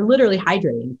tissue. They're literally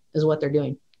hydrating is what they're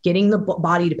doing. Getting the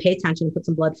body to pay attention, put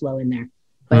some blood flow in there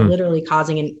by literally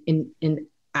causing an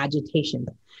agitation.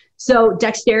 So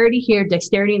dexterity here,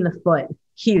 dexterity in the foot,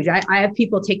 huge. I have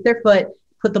people take their foot,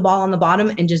 put the ball on the bottom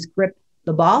and just grip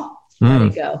the ball, let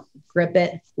it go, grip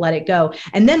it, let it go.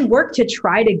 And then work to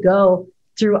try to go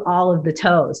through all of the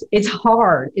toes. It's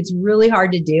hard. It's really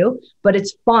hard to do, but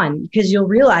it's fun because you'll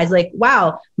realize like,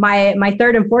 wow, my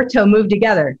third and fourth toe move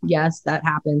together. Yes, that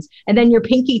happens. And then your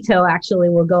pinky toe actually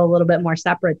will go a little bit more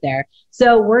separate there.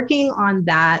 So working on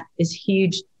that is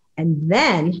huge. And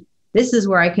then this is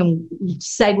where I can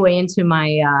segue into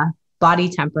my body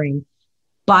tempering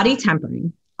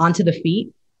onto the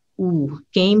feet. Ooh,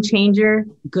 game changer,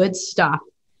 good stuff.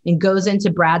 And goes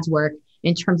into Brad's work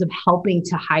in terms of helping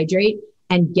to hydrate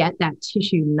and get that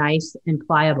tissue nice and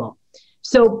pliable.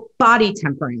 So body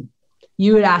tempering,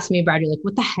 you would ask me, Brad, you're like,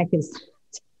 what the heck is that?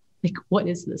 Like, what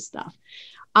is this stuff?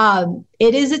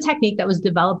 It is a technique that was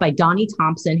developed by Donnie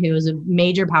Thompson, who is a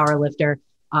major power lifter,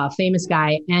 famous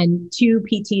guy, and two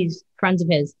PTs, friends of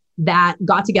his, that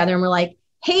got together and were like,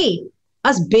 hey,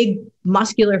 us big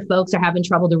muscular folks are having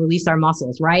trouble to release our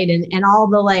muscles, right? And all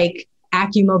the like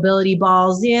AccuMobility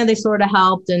balls, yeah, they sort of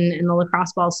helped, and the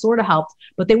lacrosse balls sort of helped,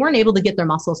 but they weren't able to get their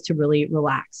muscles to really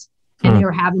relax. And they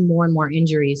were having more and more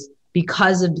injuries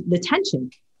because of the tension.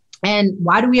 And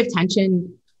why do we have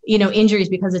tension, injuries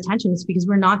because of tension? It's because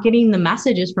we're not getting the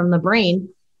messages from the brain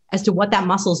as to what that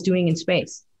muscle is doing in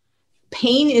space.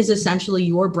 Pain is essentially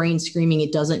your brain screaming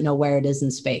it doesn't know where it is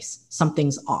in space.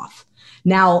 Something's off.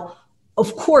 Now,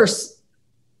 of course,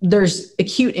 there's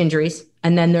acute injuries.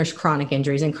 And then there's chronic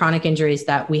injuries, and chronic injuries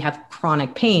that we have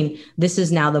chronic pain. This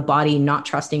is now the body not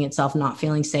trusting itself, not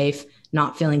feeling safe,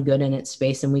 not feeling good in its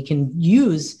space. And we can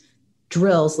use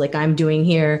drills like I'm doing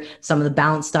here, some of the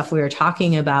balance stuff we were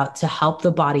talking about to help the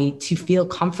body to feel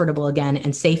comfortable again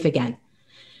and safe again.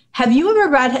 Have you ever,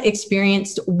 Brad,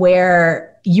 experienced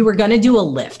where you were going to do a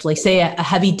lift, like say a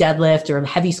heavy deadlift or a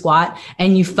heavy squat,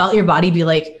 and you felt your body be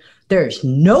like, there's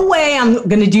no way I'm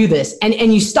going to do this. And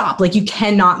you stop, like you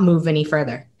cannot move any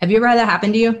further. Have you ever had that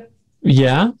happen to you?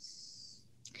 Yeah.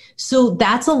 So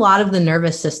that's a lot of the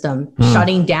nervous system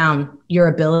shutting down your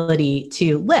ability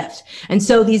to lift. And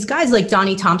so these guys like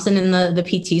Donnie Thompson and the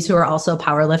PTs who are also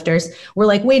power lifters were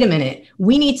like, wait a minute,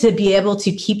 we need to be able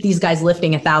to keep these guys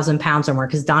lifting 1,000 pounds or more,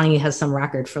 because Donnie has some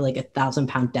record for like 1,000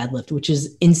 pound deadlift, which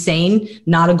is insane.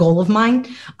 Not a goal of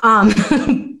mine,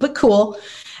 but cool.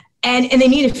 And they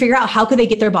need to figure out how could they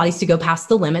get their bodies to go past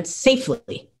the limits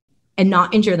safely and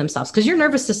not injure themselves. Because your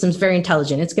nervous system is very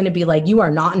intelligent. It's going to be like, you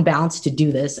are not in balance to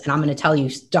do this, and I'm going to tell you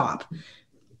stop.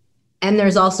 And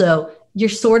there's also, you're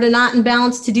sort of not in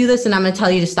balance to do this, and I'm going to tell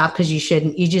you to stop because you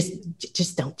shouldn't. You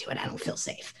just don't do it. I don't feel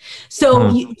safe.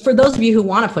 So for those of you who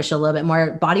want to push a little bit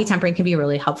more, body tempering can be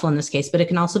really helpful in this case, but it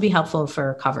can also be helpful for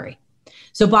recovery.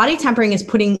 So body tempering is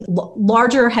putting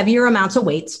larger, heavier amounts of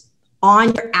weights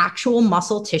on your actual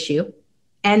muscle tissue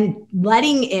and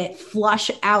letting it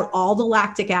flush out all the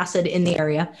lactic acid in the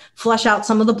area, flush out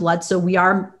some of the blood. So we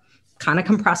are kind of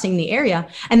compressing the area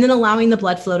and then allowing the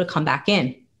blood flow to come back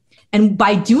in. And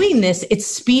by doing this, it's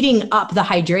speeding up the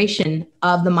hydration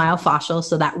of the myofascial,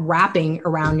 so that wrapping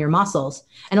around your muscles,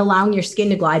 and allowing your skin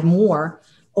to glide more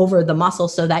over the muscle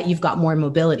so that you've got more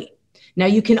mobility. Now,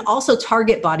 you can also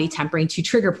target body tempering to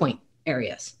trigger point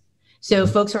areas. So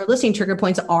folks who are listening, trigger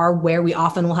points are where we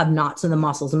often will have knots in the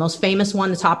muscles. The most famous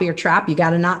one, the top of your trap, you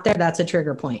got a knot there, that's a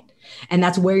trigger point. And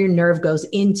that's where your nerve goes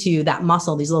into that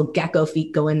muscle. These little gecko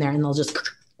feet go in there and they'll just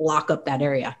lock up that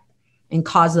area and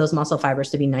cause those muscle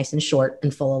fibers to be nice and short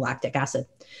and full of lactic acid.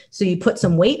 So you put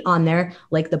some weight on there,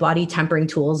 like the body tempering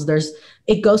tools.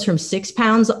 It goes from 6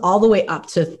 pounds all the way up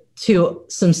to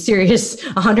some serious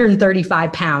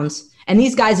 135 pounds. And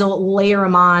these guys will layer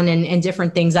them on and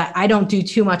different things. I don't do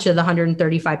too much of the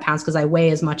 135 pounds because I weigh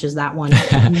as much as that one.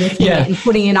 And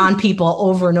putting it on people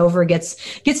over and over gets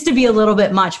to be a little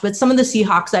bit much. But some of the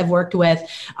Seahawks I've worked with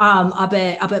up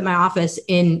at my office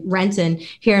in Renton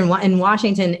here in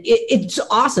Washington, it's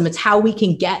awesome. It's how we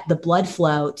can get the blood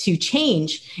flow to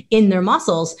change in their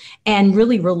muscles and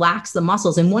really relax the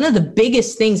muscles. And one of the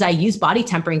biggest things I use body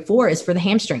tempering for is for the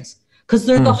hamstrings, because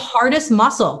they're the hardest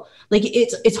muscle. Like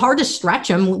it's hard to stretch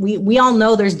them. We all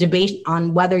know there's debate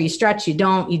on whether you stretch, you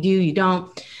don't, you do, you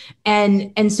don't.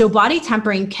 And so body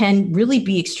tempering can really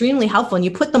be extremely helpful. And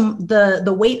you put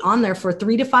the weight on there for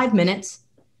 3 to 5 minutes.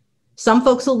 Some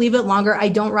folks will leave it longer. I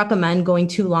don't recommend going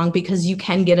too long because you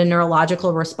can get a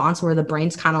neurological response where the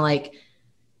brain's kind of like,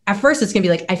 at first it's going to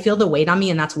be like, I feel the weight on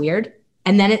me and that's weird.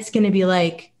 And then it's going to be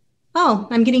like, oh,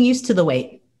 I'm getting used to the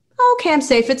weight. Okay, I'm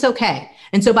safe. It's okay.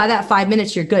 And so by that 5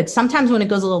 minutes, you're good. Sometimes when it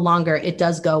goes a little longer, it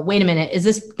does go, wait a minute, is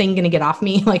this thing going to get off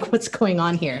me? Like, what's going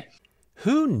on here?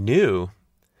 Who knew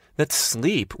that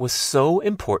sleep was so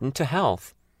important to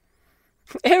health?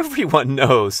 Everyone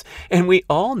knows, and we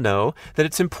all know that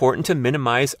it's important to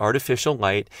minimize artificial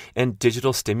light and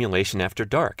digital stimulation after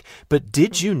dark. But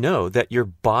did you know that your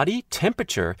body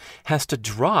temperature has to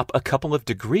drop a couple of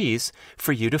degrees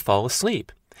for you to fall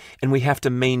asleep? And we have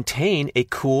to maintain a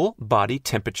cool body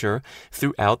temperature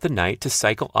throughout the night to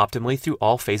cycle optimally through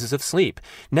all phases of sleep.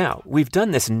 Now, we've done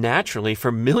this naturally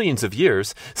for millions of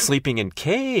years, sleeping in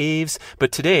caves,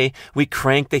 but today we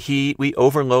crank the heat, we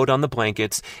overload on the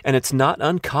blankets, and it's not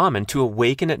uncommon to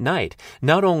awaken at night,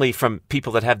 not only from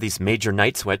people that have these major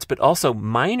night sweats, but also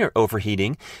minor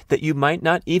overheating that you might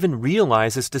not even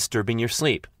realize is disturbing your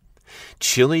sleep.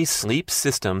 Chili Sleep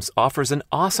Systems offers an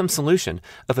awesome solution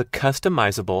of a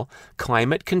customizable,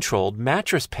 climate-controlled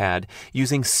mattress pad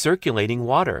using circulating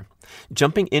water.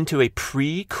 Jumping into a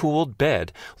pre-cooled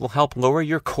bed will help lower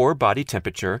your core body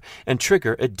temperature and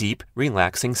trigger a deep,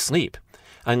 relaxing sleep.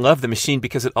 I love the machine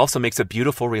because it also makes a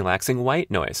beautiful, relaxing white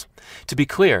noise. To be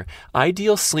clear,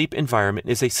 ideal sleep environment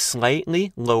is a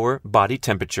slightly lower body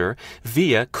temperature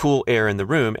via cool air in the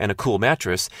room and a cool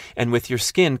mattress, and with your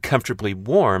skin comfortably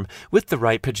warm with the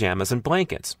right pajamas and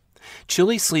blankets.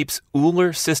 Chili Sleep's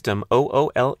Ooler system,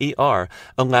 OOLER,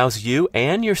 allows you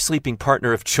and your sleeping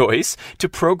partner of choice to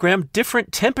program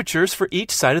different temperatures for each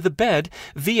side of the bed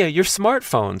via your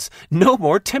smartphones. No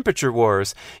more temperature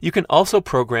wars. You can also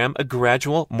program a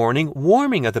gradual morning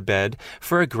warming of the bed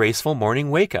for a graceful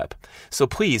morning wake-up. So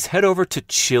please head over to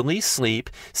Chili Sleep,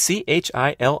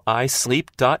 CHILI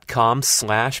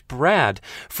sleep.com/Brad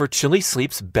for Chili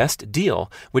Sleep's best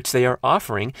deal, which they are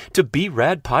offering to Be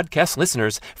Rad podcast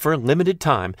listeners for a limited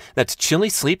time. That's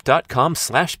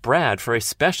chilisleep.com/Brad for a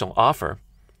special offer.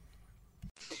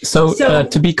 So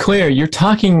to be clear, you're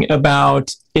talking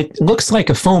about, it looks like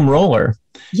a foam roller.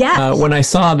 Yes. When I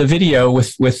saw the video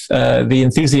with the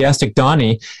enthusiastic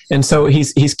Donnie, and so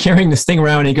he's carrying this thing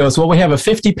around and he goes, well, we have a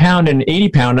 50 pound and 80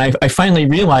 pound. And I finally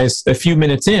realized a few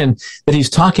minutes in that he's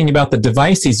talking about the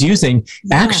device he's using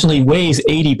actually weighs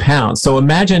 80 pounds. So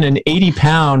imagine an 80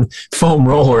 pound foam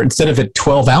roller instead of a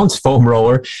 12 ounce foam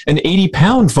roller, an 80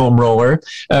 pound foam roller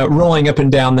rolling up and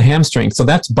down the hamstring. So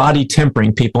that's body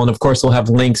tempering, people. And of course, we'll have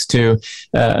links to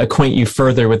acquaint you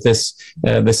further with this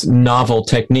novel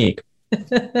technique.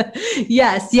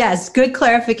 Yes. Good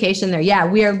clarification there. Yeah,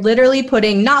 we are literally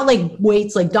putting not like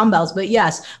weights like dumbbells, but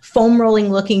yes, foam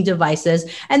rolling looking devices.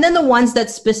 And then the ones that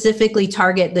specifically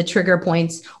target the trigger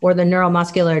points or the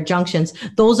neuromuscular junctions,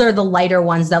 those are the lighter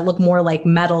ones that look more like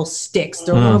metal sticks.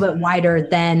 They're a little bit wider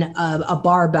than a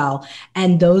barbell.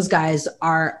 And those guys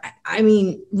are, I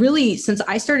mean, really, since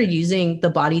I started using the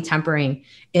body tempering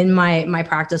in my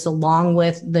practice, along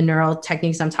with the neural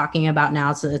techniques I'm talking about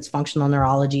now, so it's functional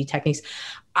neurology techniques,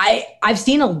 I've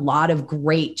seen a lot of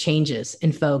great changes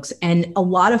in folks, and a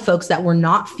lot of folks that were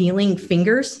not feeling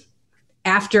fingers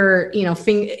after,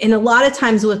 and a lot of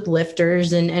times with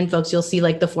lifters and folks, you'll see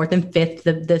like the fourth and fifth,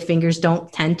 the fingers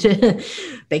don't tend to,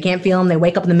 they can't feel them. They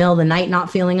wake up in the middle of the night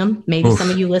not feeling them. Maybe Oof. some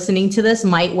of you listening to this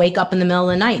might wake up in the middle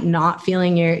of the night not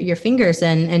feeling your fingers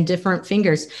and different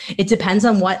fingers. It depends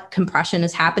on what compression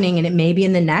is happening, and it may be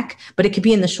in the neck, but it could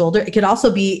be in the shoulder. It could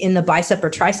also be in the bicep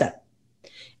or tricep,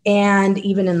 and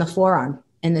even in the forearm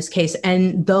in this case.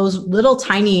 And those little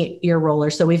tiny ear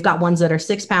rollers, so we've got ones that are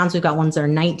 6 pounds, we've got ones that are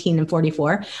 19 and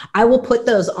 44. I will put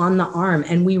those on the arm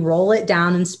and we roll it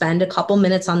down and spend a couple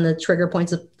minutes on the trigger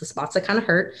points of the spots that kind of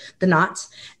hurt, the knots,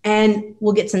 and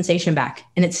we'll get sensation back,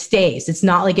 and it stays. It's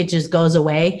not like it just goes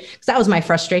away, because that was my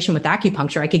frustration with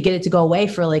acupuncture. I could get it to go away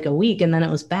for like a week and then it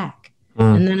was back.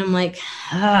 And then I'm like,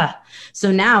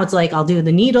 So now it's like, I'll do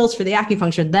the needles for the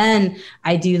acupuncture, then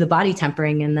I do the body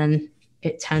tempering, and then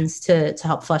it tends to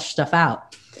help flush stuff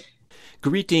out.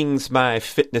 Greetings, my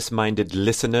fitness-minded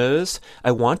listeners.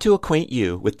 I want to acquaint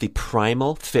you with the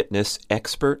Primal Fitness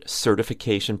Expert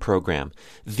Certification Program,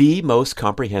 the most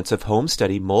comprehensive home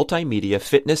study multimedia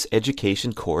fitness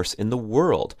education course in the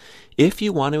world. If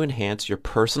you want to enhance your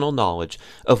personal knowledge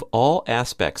of all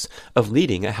aspects of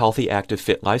leading a healthy, active,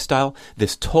 fit lifestyle,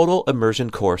 this total immersion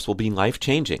course will be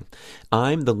life-changing.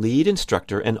 I'm the lead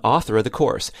instructor and author of the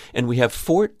course, and we have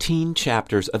 14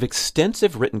 chapters of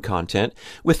extensive written content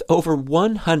with over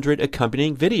 100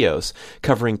 accompanying videos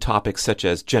covering topics such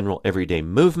as general everyday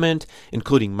movement,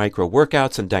 including micro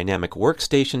workouts and dynamic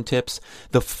workstation tips,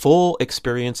 the full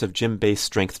experience of gym-based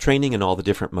strength training and all the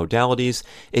different modalities,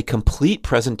 a complete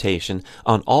presentation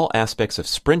on all aspects of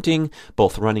sprinting,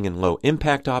 both running and low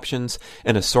impact options,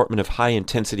 an assortment of high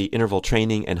intensity interval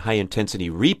training and high intensity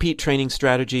repeat training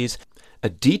strategies, a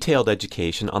detailed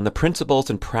education on the principles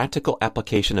and practical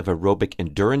application of aerobic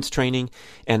endurance training,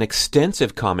 and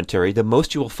extensive commentary, the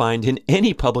most you will find in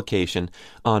any publication,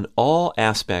 on all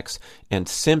aspects and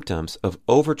symptoms of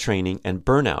overtraining and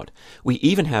burnout. We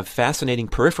even have fascinating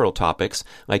peripheral topics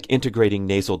like integrating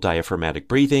nasal diaphragmatic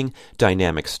breathing,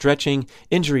 dynamic stretching,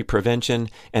 injury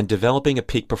prevention, and developing a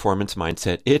peak performance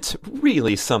mindset. It's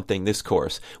really something, this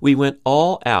course. We went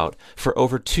all out for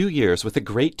over 2 years with a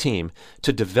great team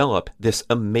to develop this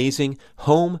amazing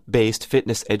home-based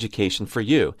fitness education for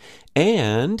you.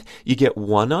 And you get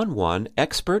one-on-one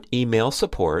expert email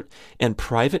support and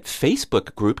private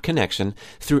Facebook group connection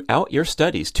throughout your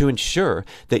studies to ensure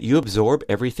that you absorb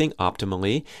everything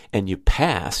optimally and you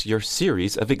pass your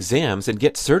series of exams and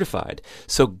get certified.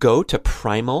 So go to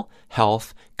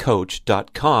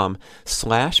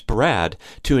primalhealthcoach.com/Brad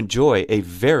to enjoy a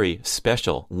very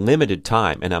special limited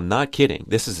time. And I'm not kidding.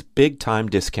 This is a big time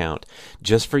discount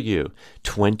just for you.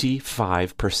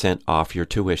 25% off your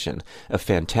tuition. A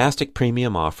fantastic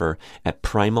premium offer at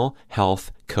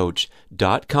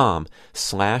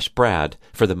primalhealthcoach.com/Brad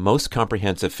for the most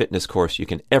comprehensive fitness course you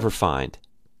can ever find.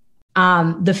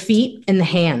 The feet and the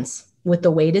hands with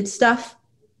the weighted stuff,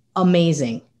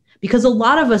 amazing. Because a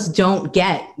lot of us don't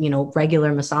get,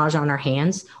 regular massage on our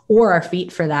hands or our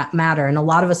feet for that matter. And a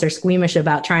lot of us are squeamish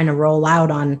about trying to roll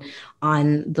out on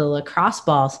the lacrosse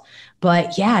balls.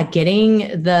 But yeah,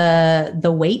 getting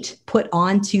the weight put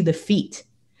onto the feet.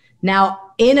 Now,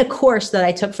 in a course that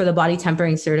I took for the body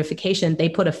tempering certification, they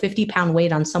put a 50-pound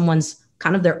weight on someone's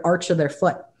kind of their arch of their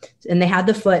foot. And they had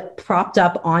the foot propped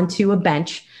up onto a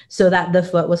bench so that the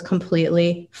foot was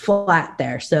completely flat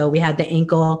there. So we had the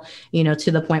ankle,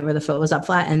 to the point where the foot was up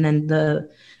flat. And then the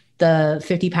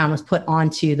 50-pound was put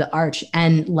onto the arch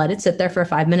and let it sit there for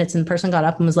 5 minutes. And the person got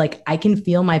up and was like, I can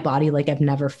feel my body like I've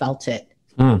never felt it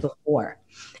before.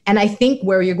 And I think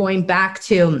where you're going back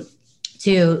to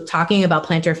talking about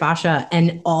plantar fascia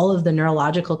and all of the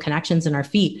neurological connections in our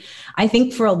feet, I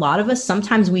think for a lot of us,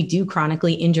 sometimes we do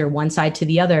chronically injure one side to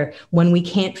the other when we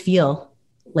can't feel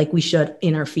like we should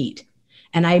in our feet.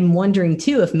 And I'm wondering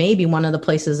too, if maybe one of the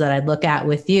places that I'd look at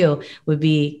with you would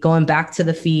be going back to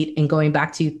the feet and going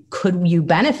back to, could you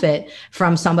benefit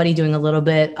from somebody doing a little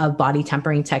bit of body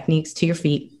tempering techniques to your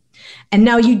feet? And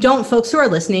now you don't, folks who are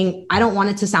listening, I don't want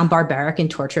it to sound barbaric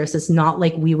and torturous. It's not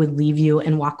like we would leave you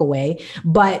and walk away,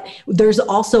 but there's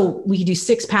also, we could do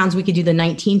 6 pounds, we could do the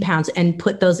 19 pounds and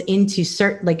put those into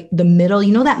like the middle,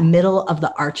 that middle of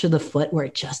the arch of the foot where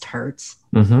it just hurts.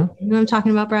 Mm-hmm. You know what I'm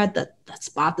talking about, Brad? That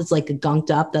spot that's like gunked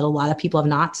up that a lot of people have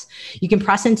knots. You can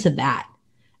press into that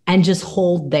and just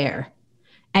hold there.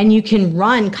 And you can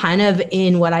run kind of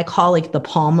in what I call like the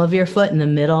palm of your foot in the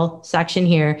middle section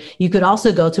here. You could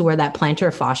also go to where that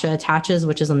plantar fascia attaches,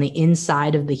 which is on the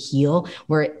inside of the heel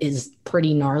where it is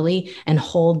pretty gnarly, and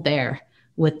hold there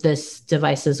with this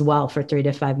device as well for 3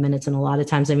 to 5 minutes. And a lot of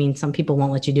times, some people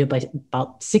won't let you do it by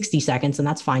about 60 seconds, and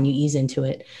that's fine. You ease into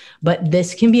it. But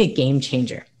this can be a game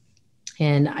changer.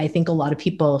 And I think a lot of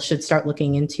people should start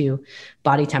looking into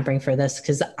body tempering for this,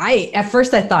 because at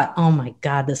first I thought, oh my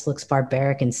God, this looks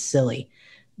barbaric and silly.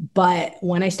 But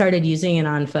when I started using it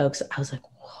on folks, I was like,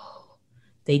 whoa,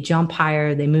 they jump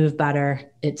higher, they move better.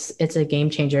 It's a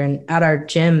game changer. And at our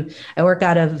gym, I work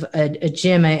out of a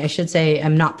gym. I should say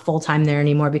I'm not full-time there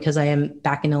anymore because I am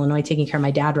back in Illinois taking care of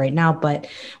my dad right now. But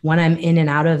when I'm in and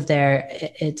out of there,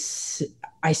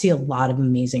 I see a lot of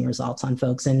amazing results on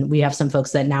folks. And we have some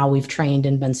folks that now we've trained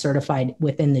and been certified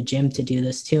within the gym to do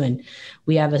this too. And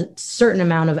we have a certain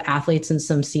amount of athletes and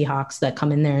some Seahawks that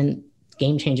come in there and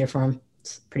game changer for them.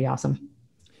 It's pretty awesome.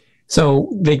 So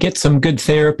they get some good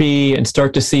therapy and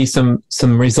start to see some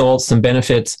results, some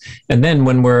benefits. And then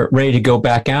when we're ready to go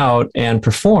back out and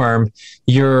perform,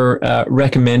 you're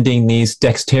recommending these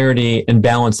dexterity and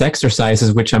balance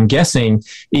exercises, which I'm guessing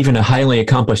even a highly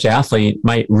accomplished athlete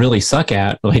might really suck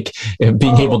at, like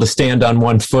being able to stand on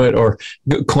one foot or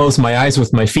close my eyes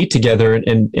with my feet together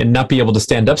and not be able to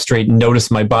stand up straight and notice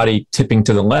my body tipping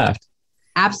to the left.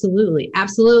 Absolutely.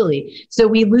 Absolutely. So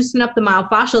we loosen up the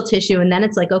myofascial tissue, and then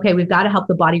it's like, okay, we've got to help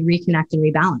the body reconnect and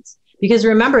rebalance. Because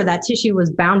remember, that tissue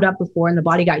was bound up before and the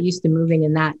body got used to moving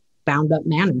in that bound up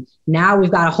manner. Now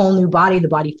we've got a whole new body. The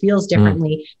body feels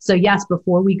differently. So yes,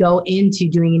 before we go into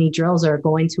doing any drills or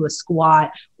going to a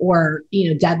squat or,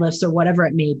 deadlifts or whatever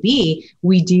it may be,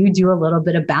 we do a little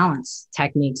bit of balance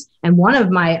techniques. And one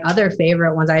of my other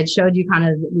favorite ones, I had showed you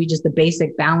just the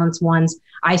basic balance ones.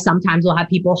 I sometimes will have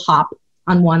people hop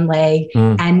on one leg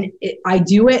and I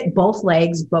do it both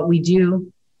legs, but we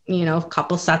do, a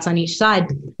couple sets on each side.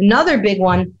 Another big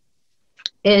one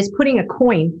is putting a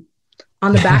coin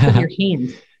on the back of your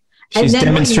hand. She's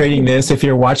demonstrating this. If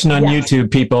you're watching on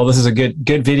YouTube, people, this is a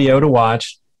good video to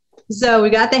watch. So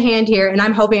we got the hand here and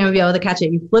I'm hoping I'm gonna be able to catch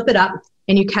it. You flip it up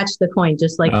and you catch the coin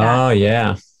just like that. Oh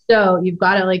yeah. So you've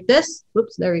got it like this.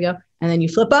 Whoops, there we go. And then you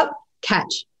flip up,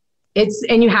 catch.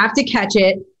 And you have to catch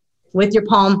it with your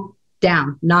palm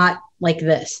down, not like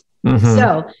this.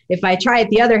 So if I try it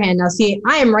the other hand, now see,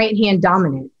 I am right hand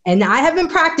dominant and I have been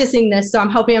practicing this. So I'm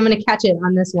hoping I'm going to catch it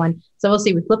on this one. So we'll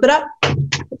see, we flip it up.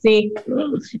 See,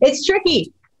 it's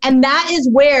tricky. And that is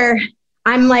where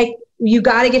I'm like, you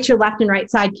got to get your left and right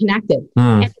side connected.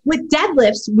 And with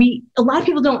deadlifts, a lot of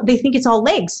people they think it's all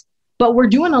legs, but we're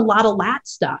doing a lot of lat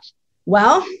stuff.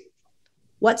 Well,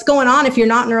 what's going on if you're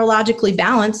not neurologically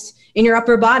balanced in your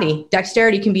upper body?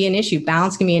 Dexterity can be an issue.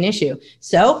 Balance can be an issue.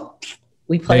 So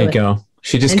we play There you go.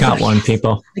 She just got one,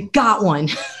 people. I got one.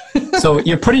 So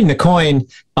you're putting the coin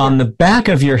on the back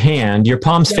of your hand, your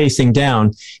palm's facing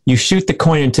down. You shoot the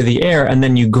coin into the air and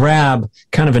then you grab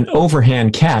kind of an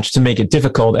overhand catch to make it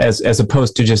difficult as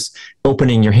opposed to just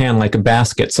opening your hand like a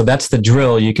basket. So that's the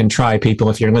drill you can try, people,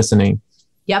 if you're listening.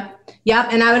 Yep.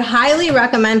 And I would highly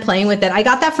recommend playing with it. I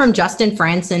got that from Justin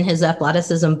Franson, his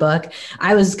athleticism book.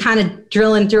 I was kind of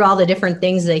drilling through all the different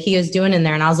things that he was doing in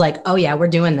there. And I was like, oh yeah, we're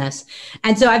doing this.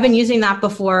 And so I've been using that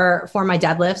before for my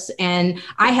deadlifts. And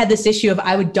I had this issue of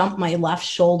I would dump my left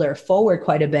shoulder forward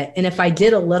quite a bit. And if I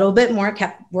did a little bit more,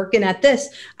 kept working at this,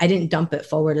 I didn't dump it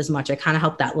forward as much. I kind of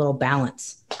helped that little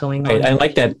balance going on. I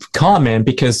like that comment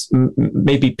because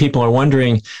maybe people are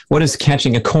wondering, what does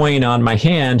catching a coin on my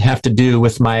hand have to do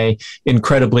with my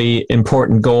incredibly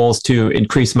important goals to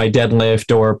increase my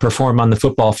deadlift or perform on the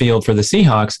football field for the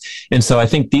Seahawks? And so I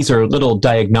think these are little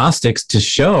diagnostics to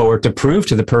show or to prove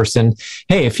to the person,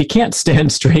 hey, if you can't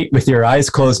stand straight with your eyes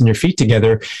closed and your feet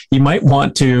together, you might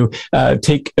want to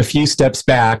take a few steps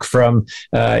back from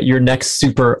your next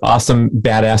super awesome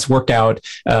badass workout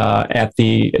at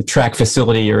the track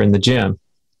facility or in the gym.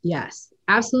 Yes,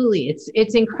 absolutely.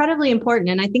 It's incredibly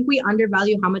important. And I think we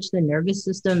undervalue how much the nervous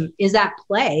system is at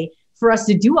play for us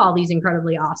to do all these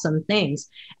incredibly awesome things.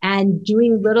 And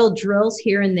doing little drills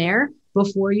here and there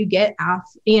before you get out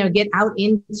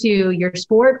into your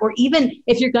sport, or even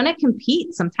if you're going to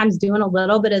compete, sometimes doing a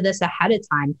little bit of this ahead of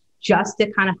time, just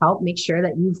to kind of help make sure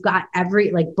that you've got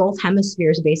both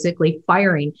hemispheres basically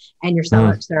firing and your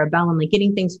cerebellum, like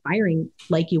getting things firing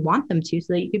like you want them to,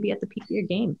 so that you could be at the peak of your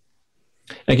game.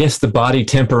 I guess the body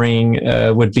tempering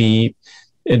would be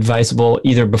advisable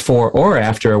either before or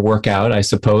after a workout, I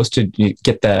suppose, to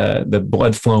get the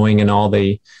blood flowing and all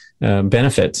the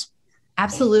benefits.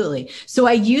 Absolutely. So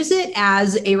I use it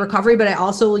as a recovery, but I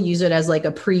also will use it as like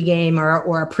a pre-game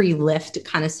or a pre-lift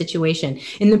kind of situation.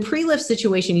 In the pre-lift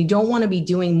situation, you don't want to be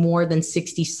doing more than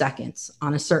 60 seconds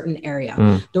on a certain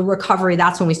area. The recovery,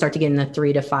 that's when we start to get in the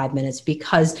 3 to 5 minutes,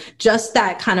 because just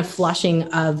that kind of flushing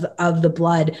of the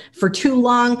blood for too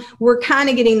long, we're kind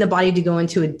of getting the body to go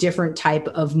into a different type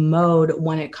of mode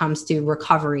when it comes to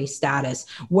recovery status.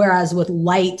 Whereas with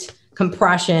light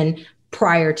compression,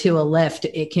 prior to a lift,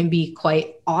 it can be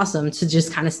quite awesome to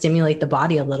just kind of stimulate the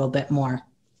body a little bit more.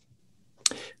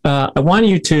 I want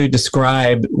you to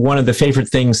describe one of the favorite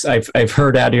things I've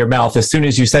heard out of your mouth. As soon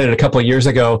as you said it a couple of years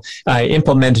ago, I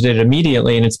implemented it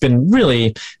immediately, and it's been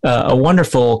really a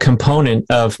wonderful component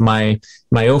of my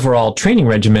overall training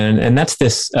regimen. And that's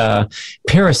this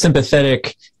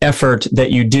parasympathetic effort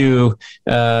that you do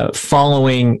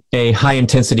following a high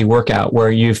intensity workout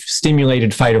where you've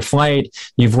stimulated fight or flight,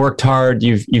 you've worked hard,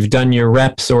 you've done your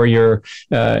reps or your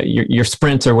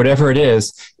sprints or whatever it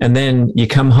is, and then you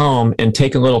come home and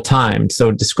take a little time.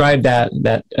 So describe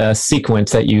that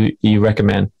sequence that you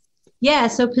recommend. Yeah,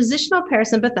 so positional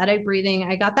parasympathetic breathing,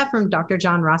 I got that from Dr.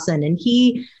 John Russin, and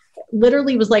he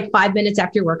literally was like, 5 minutes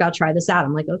after your workout, try this out.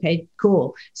 I'm like, okay,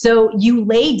 cool. So you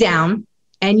lay down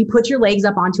and you put your legs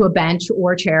up onto a bench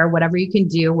or a chair, whatever you can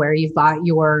do, where you've got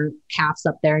your calves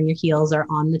up there and your heels are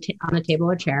on a table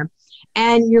or chair,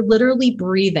 and you're literally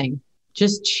breathing,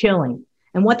 just chilling.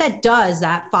 And what that does,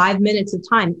 that 5 minutes of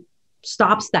time,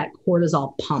 stops that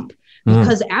cortisol pump.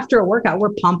 Because after a workout, we're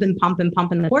pumping the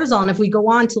cortisol. And if we go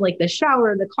on to like the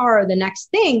shower, the car, the next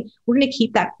thing, we're going to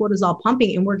keep that cortisol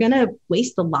pumping, and we're going to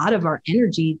waste a lot of our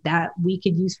energy that we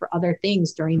could use for other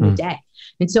things during the day.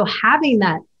 And so having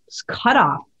that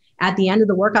cutoff at the end of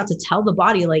the workout to tell the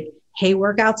body like, hey,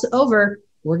 workout's over,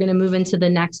 we're going to move into the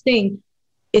next thing,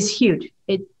 is huge.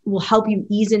 It will help you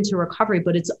ease into recovery,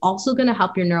 but it's also going to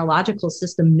help your neurological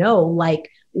system know like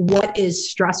what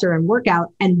is stressor and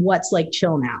workout and what's like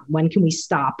chill now. When can we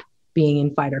stop being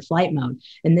in fight or flight mode?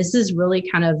 And this is really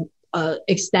kind of an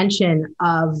extension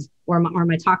of, or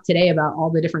my talk today about all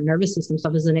the different nervous system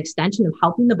stuff is an extension of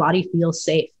helping the body feel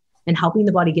safe and helping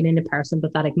the body get into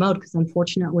parasympathetic mode. Because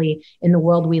unfortunately, in the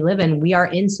world we live in, we are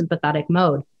in sympathetic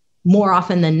mode more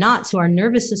often than not. So our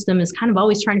nervous system is kind of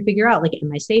always trying to figure out, like,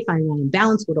 am I safe? Am I in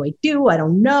balance? What do I do? I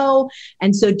don't know.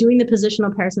 And so doing the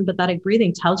positional parasympathetic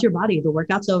breathing tells your body the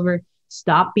workout's over,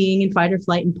 stop being in fight or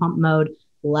flight and pump mode.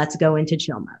 Let's go into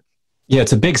chill mode. Yeah,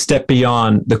 it's a big step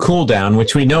beyond the cool down,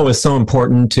 which we know is so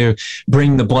important to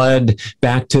bring the blood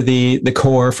back to the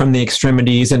core from the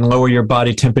extremities and lower your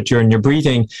body temperature and your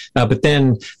breathing. But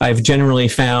then I've generally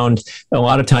found a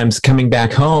lot of times coming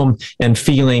back home and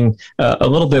feeling a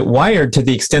little bit wired to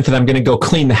the extent that I'm going to go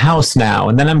clean the house now.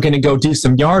 And then I'm going to go do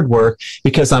some yard work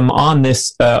because I'm on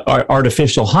this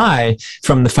artificial high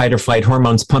from the fight or flight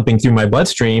hormones pumping through my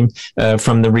bloodstream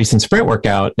from the recent sprint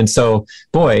workout. And so,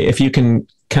 boy, if you can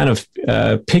kind of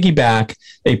piggyback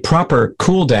a proper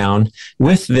cool down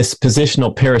with this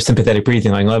positional parasympathetic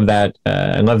breathing. I love that.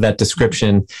 I love that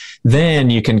description. Then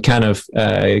you can kind of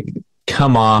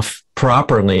come off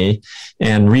properly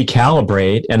and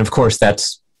recalibrate. And of course,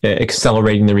 that's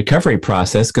accelerating the recovery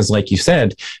process because, like you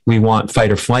said, we want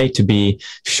fight or flight to be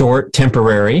short,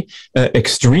 temporary,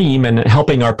 extreme, and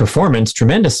helping our performance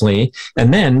tremendously,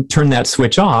 and then turn that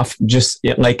switch off, just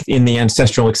like in the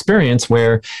ancestral experience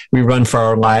where we run for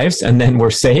our lives and then we're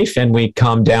safe and we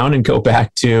calm down and go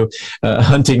back to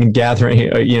hunting and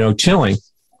gathering, chilling.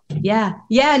 Yeah.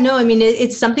 No, I mean,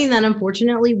 it's something that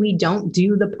unfortunately we don't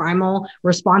do the primal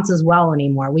response as well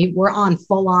anymore. We're on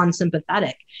full on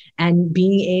sympathetic, and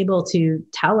being able to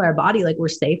tell our body, like, we're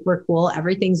safe, we're cool,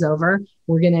 everything's over,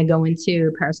 we're going to go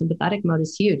into parasympathetic mode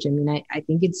is huge. I mean, I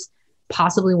think it's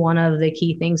possibly one of the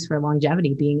key things for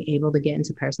longevity, being able to get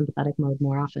into parasympathetic mode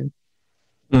more often.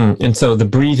 And so the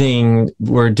breathing,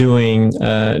 we're doing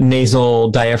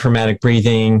nasal diaphragmatic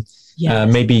breathing.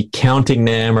 Yes. Maybe counting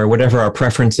them or whatever our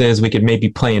preference is. We could maybe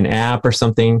play an app or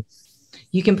something.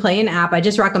 You can play an app. I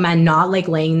just recommend not like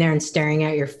laying there and staring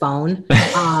at your phone.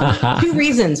 2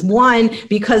 reasons. One,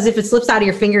 because if it slips out of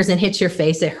your fingers and hits your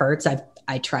face, it hurts.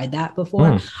 I tried that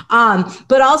before.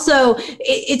 But also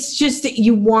it's just that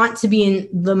you want to be in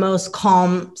the most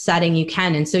calm setting you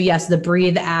can. And so yes, the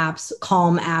breathe apps,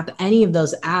 calm app, any of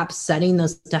those apps, setting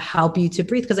those to help you to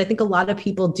breathe. Because I think a lot of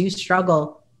people do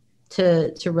struggle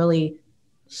to really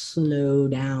slow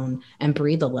down and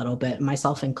breathe a little bit,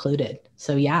 myself included.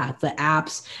 So yeah, the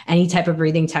apps, any type of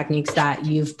breathing techniques that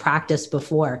you've practiced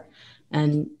before,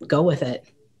 and go with it.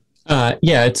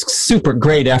 Yeah, it's super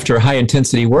great after a high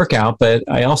intensity workout, but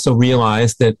I also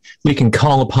realize that we can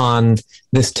call upon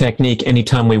this technique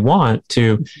anytime we want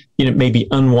to, maybe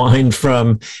unwind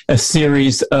from a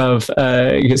series of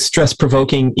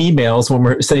stress-provoking emails when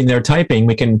we're sitting there typing.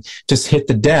 We can just hit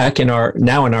the deck in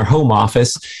our home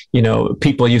office.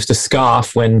 People used to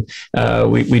scoff when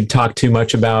we'd talk too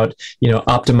much about,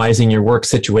 optimizing your work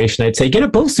situation. I'd say, get a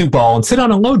BOSU ball and sit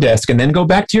on a low desk and then go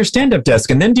back to your stand-up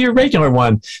desk and then do your regular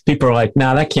one. People are like,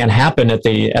 nah, that can't happen at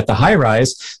the high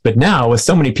rise. But now with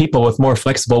so many people with more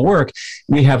flexible work,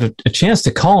 we have a chance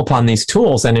to call upon these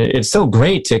tools. And it's so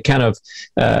great to kind of,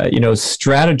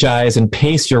 strategize and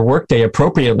pace your workday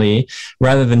appropriately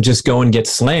rather than just go and get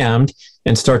slammed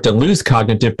and start to lose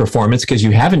cognitive performance because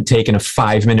you haven't taken a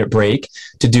 5-minute break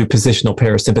to do positional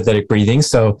parasympathetic breathing.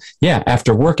 So yeah,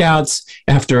 after workouts,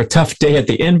 after a tough day at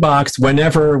the inbox,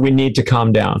 whenever we need to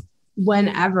calm down.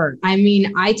 Whenever. I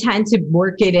mean, I tend to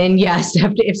work it in. Yes.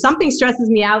 If something stresses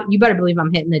me out, you better believe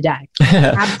I'm hitting the deck.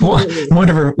 Absolutely. One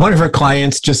of her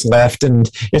clients just left, and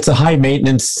it's a high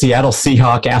maintenance Seattle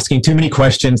Seahawk asking too many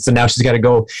questions. So now she's got to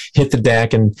go hit the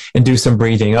deck and do some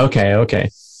breathing. Okay.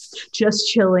 Just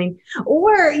chilling.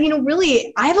 Or,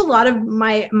 really, I have a lot of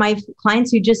my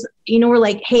clients who just, were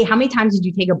like, hey, how many times did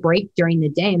you take a break during the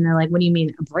day? And they're like, what do you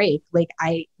mean a break? Like,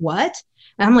 what?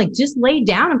 And I'm like, just lay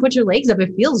down and put your legs up.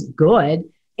 It feels good.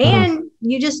 And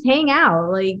you just hang out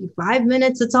like 5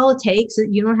 minutes. That's all it takes.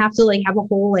 You don't have to have a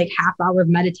whole half hour of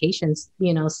meditation,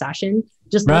 session.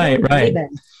 Just right.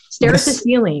 Stare at the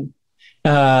ceiling.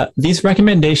 These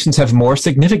recommendations have more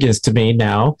significance to me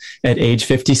now at age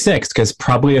 56, because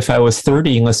probably if I was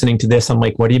 30 listening to this, I'm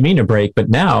like, what do you mean a break? But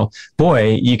now,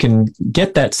 boy, you can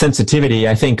get that sensitivity,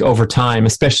 I think, over time,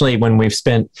 especially when we've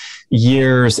spent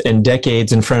years and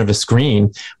decades in front of a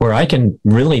screen, where I can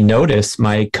really notice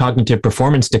my cognitive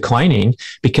performance declining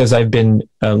because I've been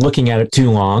looking at it too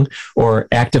long or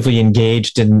actively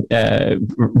engaged in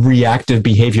reactive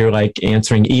behavior like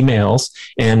answering emails.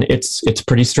 And it's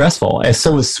pretty stressful.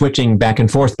 So is switching back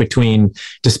and forth between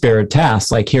disparate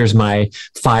tasks. Like, here's my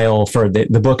file for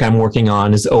the book I'm working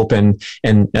on is open,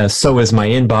 and so is my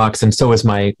inbox, and so is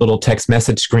my little text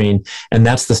message screen. And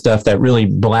that's the stuff that really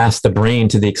blasts the brain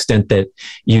to the extent that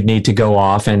you need to go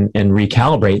off and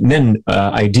recalibrate. And then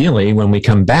ideally, when we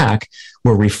come back,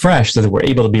 we're refreshed so that we're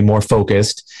able to be more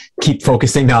focused, keep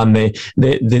focusing on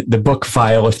the book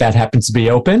file if that happens to be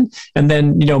open, and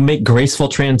then, make graceful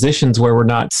transitions where we're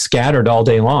not scattered all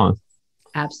day long.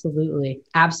 Absolutely.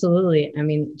 I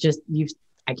mean,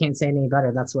 I can't say any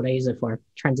better. That's what I use it for.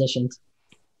 Transitions.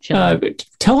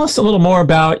 Tell us a little more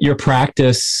about your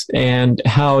practice and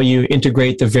how you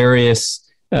integrate the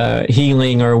various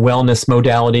healing or wellness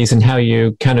modalities and how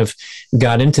you kind of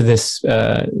got into this,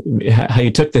 how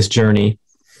you took this journey.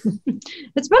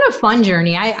 It's been a fun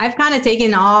journey. I've kind of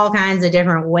taken all kinds of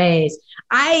different ways.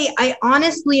 I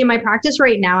honestly, in my practice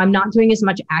right now, I'm not doing as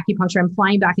much acupuncture. I'm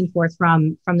flying back and forth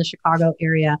from the Chicago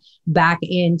area back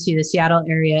into the Seattle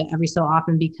area every so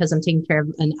often because I'm taking care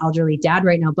of an elderly dad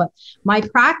right now. But my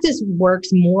practice works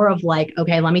more of like,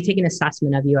 okay, let me take an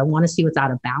assessment of you. I want to see what's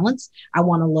out of balance. I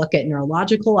want to look at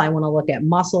neurological. I want to look at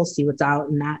muscle, see what's out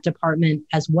in that department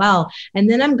as well. And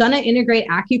then I'm going to integrate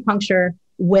acupuncture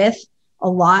with a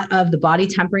lot of the body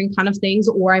tempering kind of things,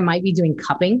 or I might be doing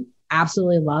cupping.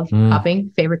 Absolutely love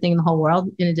cupping, favorite thing in the whole world,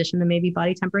 in addition to maybe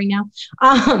body tempering now.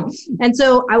 And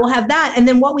so I will have that. And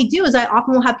then what we do is I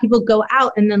often will have people go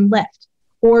out and then lift,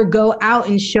 or go out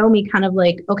and show me kind of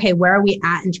like, okay, where are we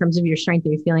at in terms of your strength?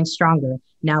 Are you feeling stronger?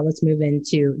 Now let's move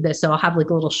into this. So I'll have like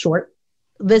little short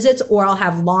visits, or I'll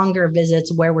have longer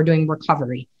visits where we're doing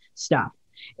recovery stuff.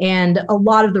 And a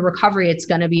lot of the recovery, it's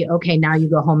going to be, okay, now you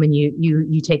go home and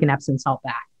you take an Epsom salt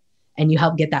bath and you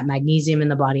help get that magnesium in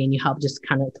the body, and you help just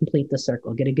kind of complete the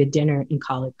circle, get a good dinner and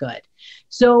call it good.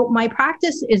 So my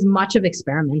practice is much of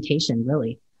experimentation,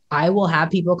 really. I will have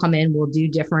people come in, we'll do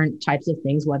different types of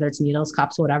things, whether it's needles,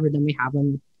 cups, whatever, then we have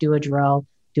them do a drill,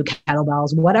 do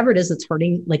kettlebells, whatever it is that's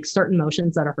hurting, like certain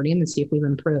motions that are hurting them, and see if we've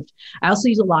improved. I also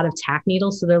use a lot of tack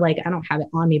needles. So they're like, I don't have it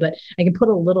on me, but I can put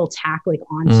a little tack like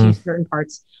onto certain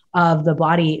parts of the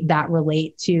body that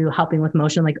relate to helping with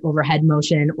motion, like overhead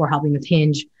motion, or helping with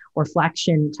hinge or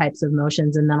flexion types of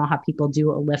motions. And then I'll have people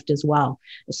do a lift as well.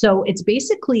 So it's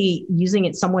basically using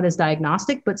it somewhat as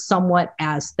diagnostic, but somewhat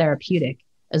as therapeutic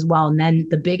as well. And then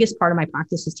the biggest part of my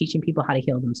practice is teaching people how to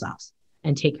heal themselves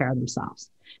and take care of themselves.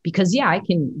 Because I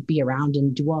can be around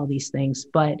and do all these things,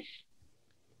 but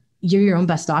you're your own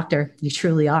best doctor. You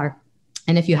truly are.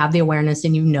 And if you have the awareness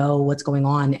and you know what's going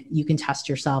on, you can test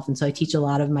yourself. And so I teach a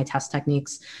lot of my test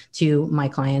techniques to my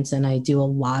clients, and I do a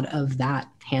lot of that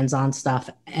hands-on stuff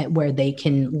where they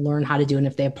can learn how to do it. And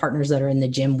if they have partners that are in the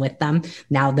gym with them,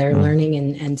 now they're learning.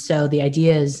 And so the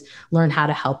idea is learn how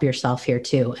to help yourself here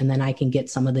too. And then I can get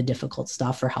some of the difficult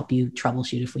stuff or help you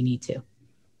troubleshoot if we need to.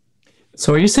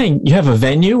 So are you saying you have a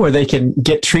venue where they can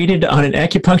get treated on an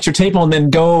acupuncture table and then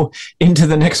go into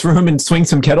the next room and swing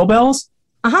some kettlebells?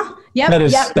 Uh-huh.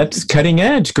 Yep. That's cutting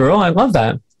edge, girl. I love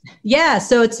that. Yeah.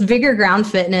 So it's Vigor Ground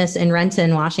Fitness in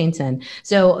Renton, Washington.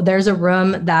 So there's a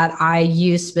room that I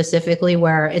use specifically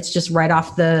where it's just right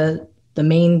off the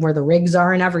main where the rigs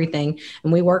are and everything.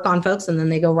 And we work on folks and then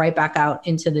they go right back out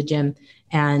into the gym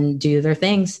and do their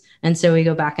things. And so we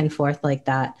go back and forth like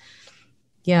that.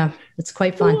 Yeah. It's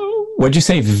quite fun. What'd you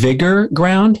say? Vigor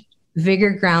Ground?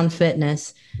 Vigor Ground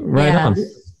Fitness. Right on.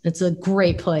 It's a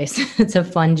great place. It's a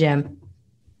fun gym.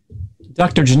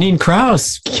 Dr. Jannine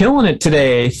Krause, killing it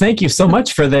today. Thank you so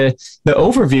much for the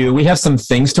overview. We have some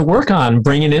things to work on,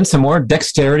 bringing in some more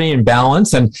dexterity and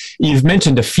balance. And you've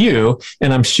mentioned a few,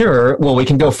 and I'm sure, well, we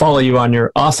can go follow you on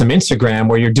your awesome Instagram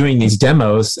where you're doing these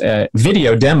demos,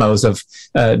 video demos of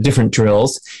different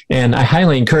drills. And I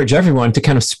highly encourage everyone to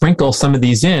kind of sprinkle some of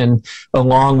these in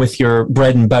along with your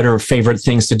bread and butter favorite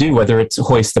things to do, whether it's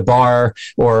hoist the bar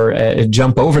or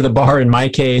jump over the bar in my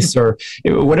case, or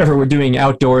whatever we're doing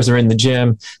outdoors or in the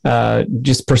gym,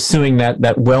 just pursuing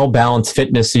that well-balanced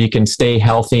fitness so you can stay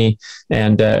healthy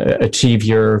and achieve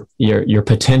your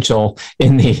potential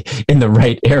in the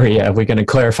right area. We're going to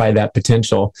clarify that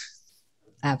potential.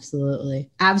 Absolutely.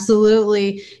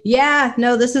 Yeah,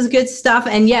 no, this is good stuff.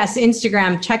 And yes,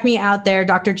 Instagram, check me out there,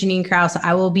 Dr. Jannine Krause.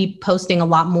 I will be posting a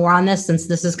lot more on this since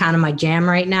this is kind of my jam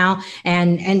right now,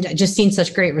 and just seen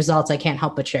such great results. I can't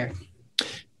help but share.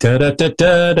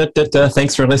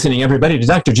 Thanks for listening, everybody, to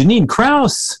Dr. Jannine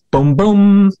Krause. Boom,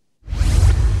 boom.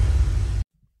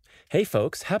 Hey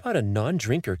folks, how about a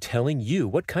non-drinker telling you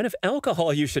what kind of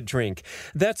alcohol you should drink?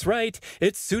 That's right,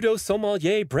 it's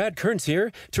pseudo-sommelier Brad Kearns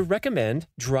here to recommend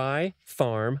dry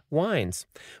farm wines.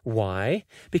 Why?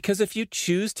 Because if you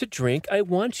choose to drink, I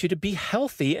want you to be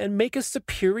healthy and make a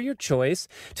superior choice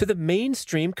to the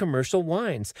mainstream commercial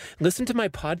wines. Listen to my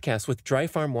podcast with Dry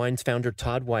Farm Wines founder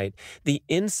Todd White. The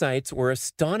insights were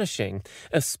astonishing,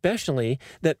 especially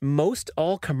that most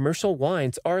all commercial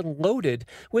wines are loaded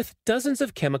with dozens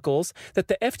of chemicals that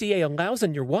the FDA allows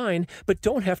in your wine, but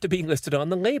don't have to be listed on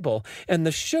the label. And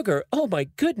the sugar, oh my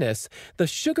goodness, the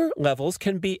sugar levels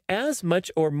can be as much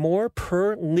or more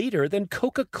per liter than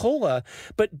Coca-Cola,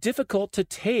 but difficult to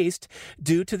taste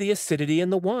due to the acidity in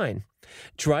the wine.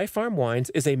 Dry Farm Wines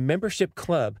is a membership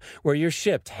club where you're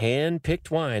shipped hand-picked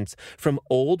wines from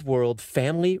old-world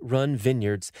family-run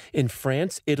vineyards in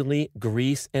France, Italy,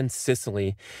 Greece, and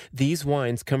Sicily. These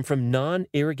wines come from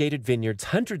non-irrigated vineyards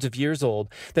hundreds of years old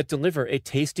that deliver a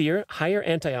tastier, higher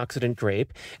antioxidant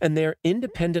grape, and they're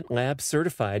independent lab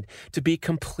certified to be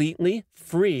completely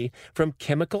free from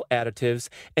chemical additives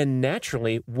and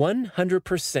naturally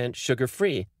 100%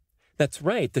 sugar-free. That's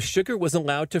right, the sugar was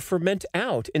allowed to ferment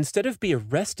out instead of be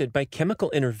arrested by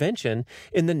chemical intervention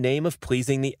in the name of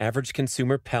pleasing the average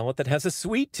consumer palate that has a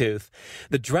sweet tooth.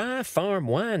 The Dry Farm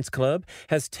Wines Club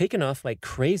has taken off like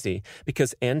crazy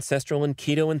because ancestral and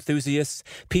keto enthusiasts,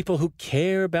 people who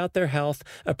care about their health,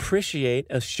 appreciate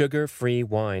a sugar-free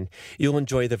wine. You'll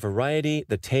enjoy the variety,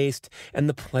 the taste, and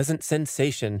the pleasant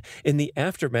sensation in the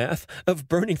aftermath of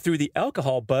burning through the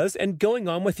alcohol buzz and going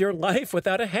on with your life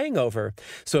without a hangover.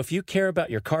 So if you care about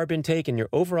your carb intake and your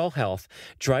overall health,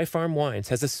 Dry Farm Wines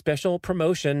has a special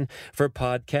promotion for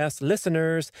podcast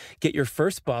listeners. Get your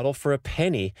first bottle for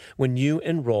 $0.01 when you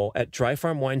enroll at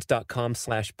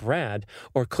dryfarmwines.com/Brad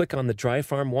or click on the Dry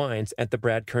Farm Wines at the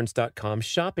bradkearns.com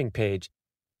shopping page.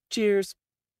 Cheers.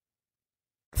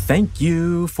 Thank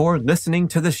you for listening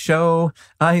to the show.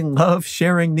 I love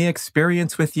sharing the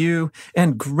experience with you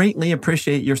and greatly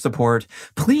appreciate your support.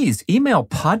 Please email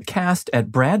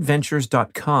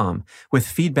podcast@bradventures.com with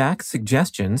feedback,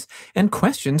 suggestions, and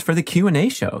questions for the Q&A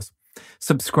shows.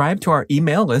 Subscribe to our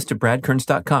email list at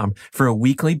bradkearns.com for a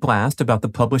weekly blast about the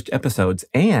published episodes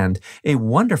and a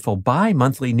wonderful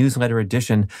bi-monthly newsletter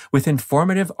edition with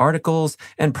informative articles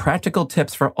and practical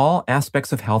tips for all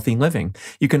aspects of healthy living.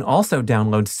 You can also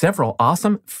download several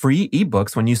awesome free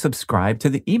ebooks when you subscribe to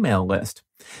the email list.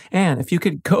 And if you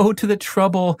could go to the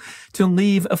trouble to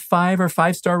leave a 5 or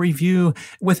 5-star review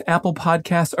with Apple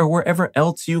Podcasts or wherever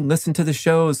else you listen to the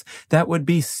shows, that would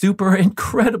be super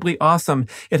incredibly awesome.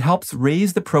 It helps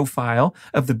raise the profile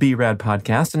of the B-Rad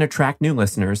podcast and attract new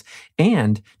listeners.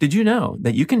 And did you know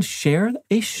that you can share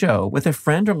a show with a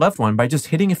friend or loved one by just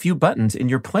hitting a few buttons in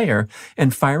your player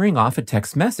and firing off a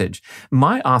text message?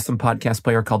 My awesome podcast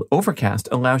player called Overcast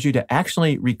allows you to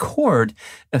actually record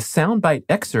a soundbite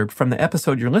excerpt from the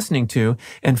episode you're listening to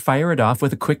and fire it off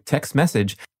with a quick text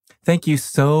message. Thank you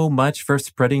so much for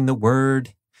spreading the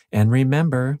word. And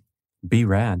remember, be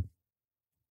rad.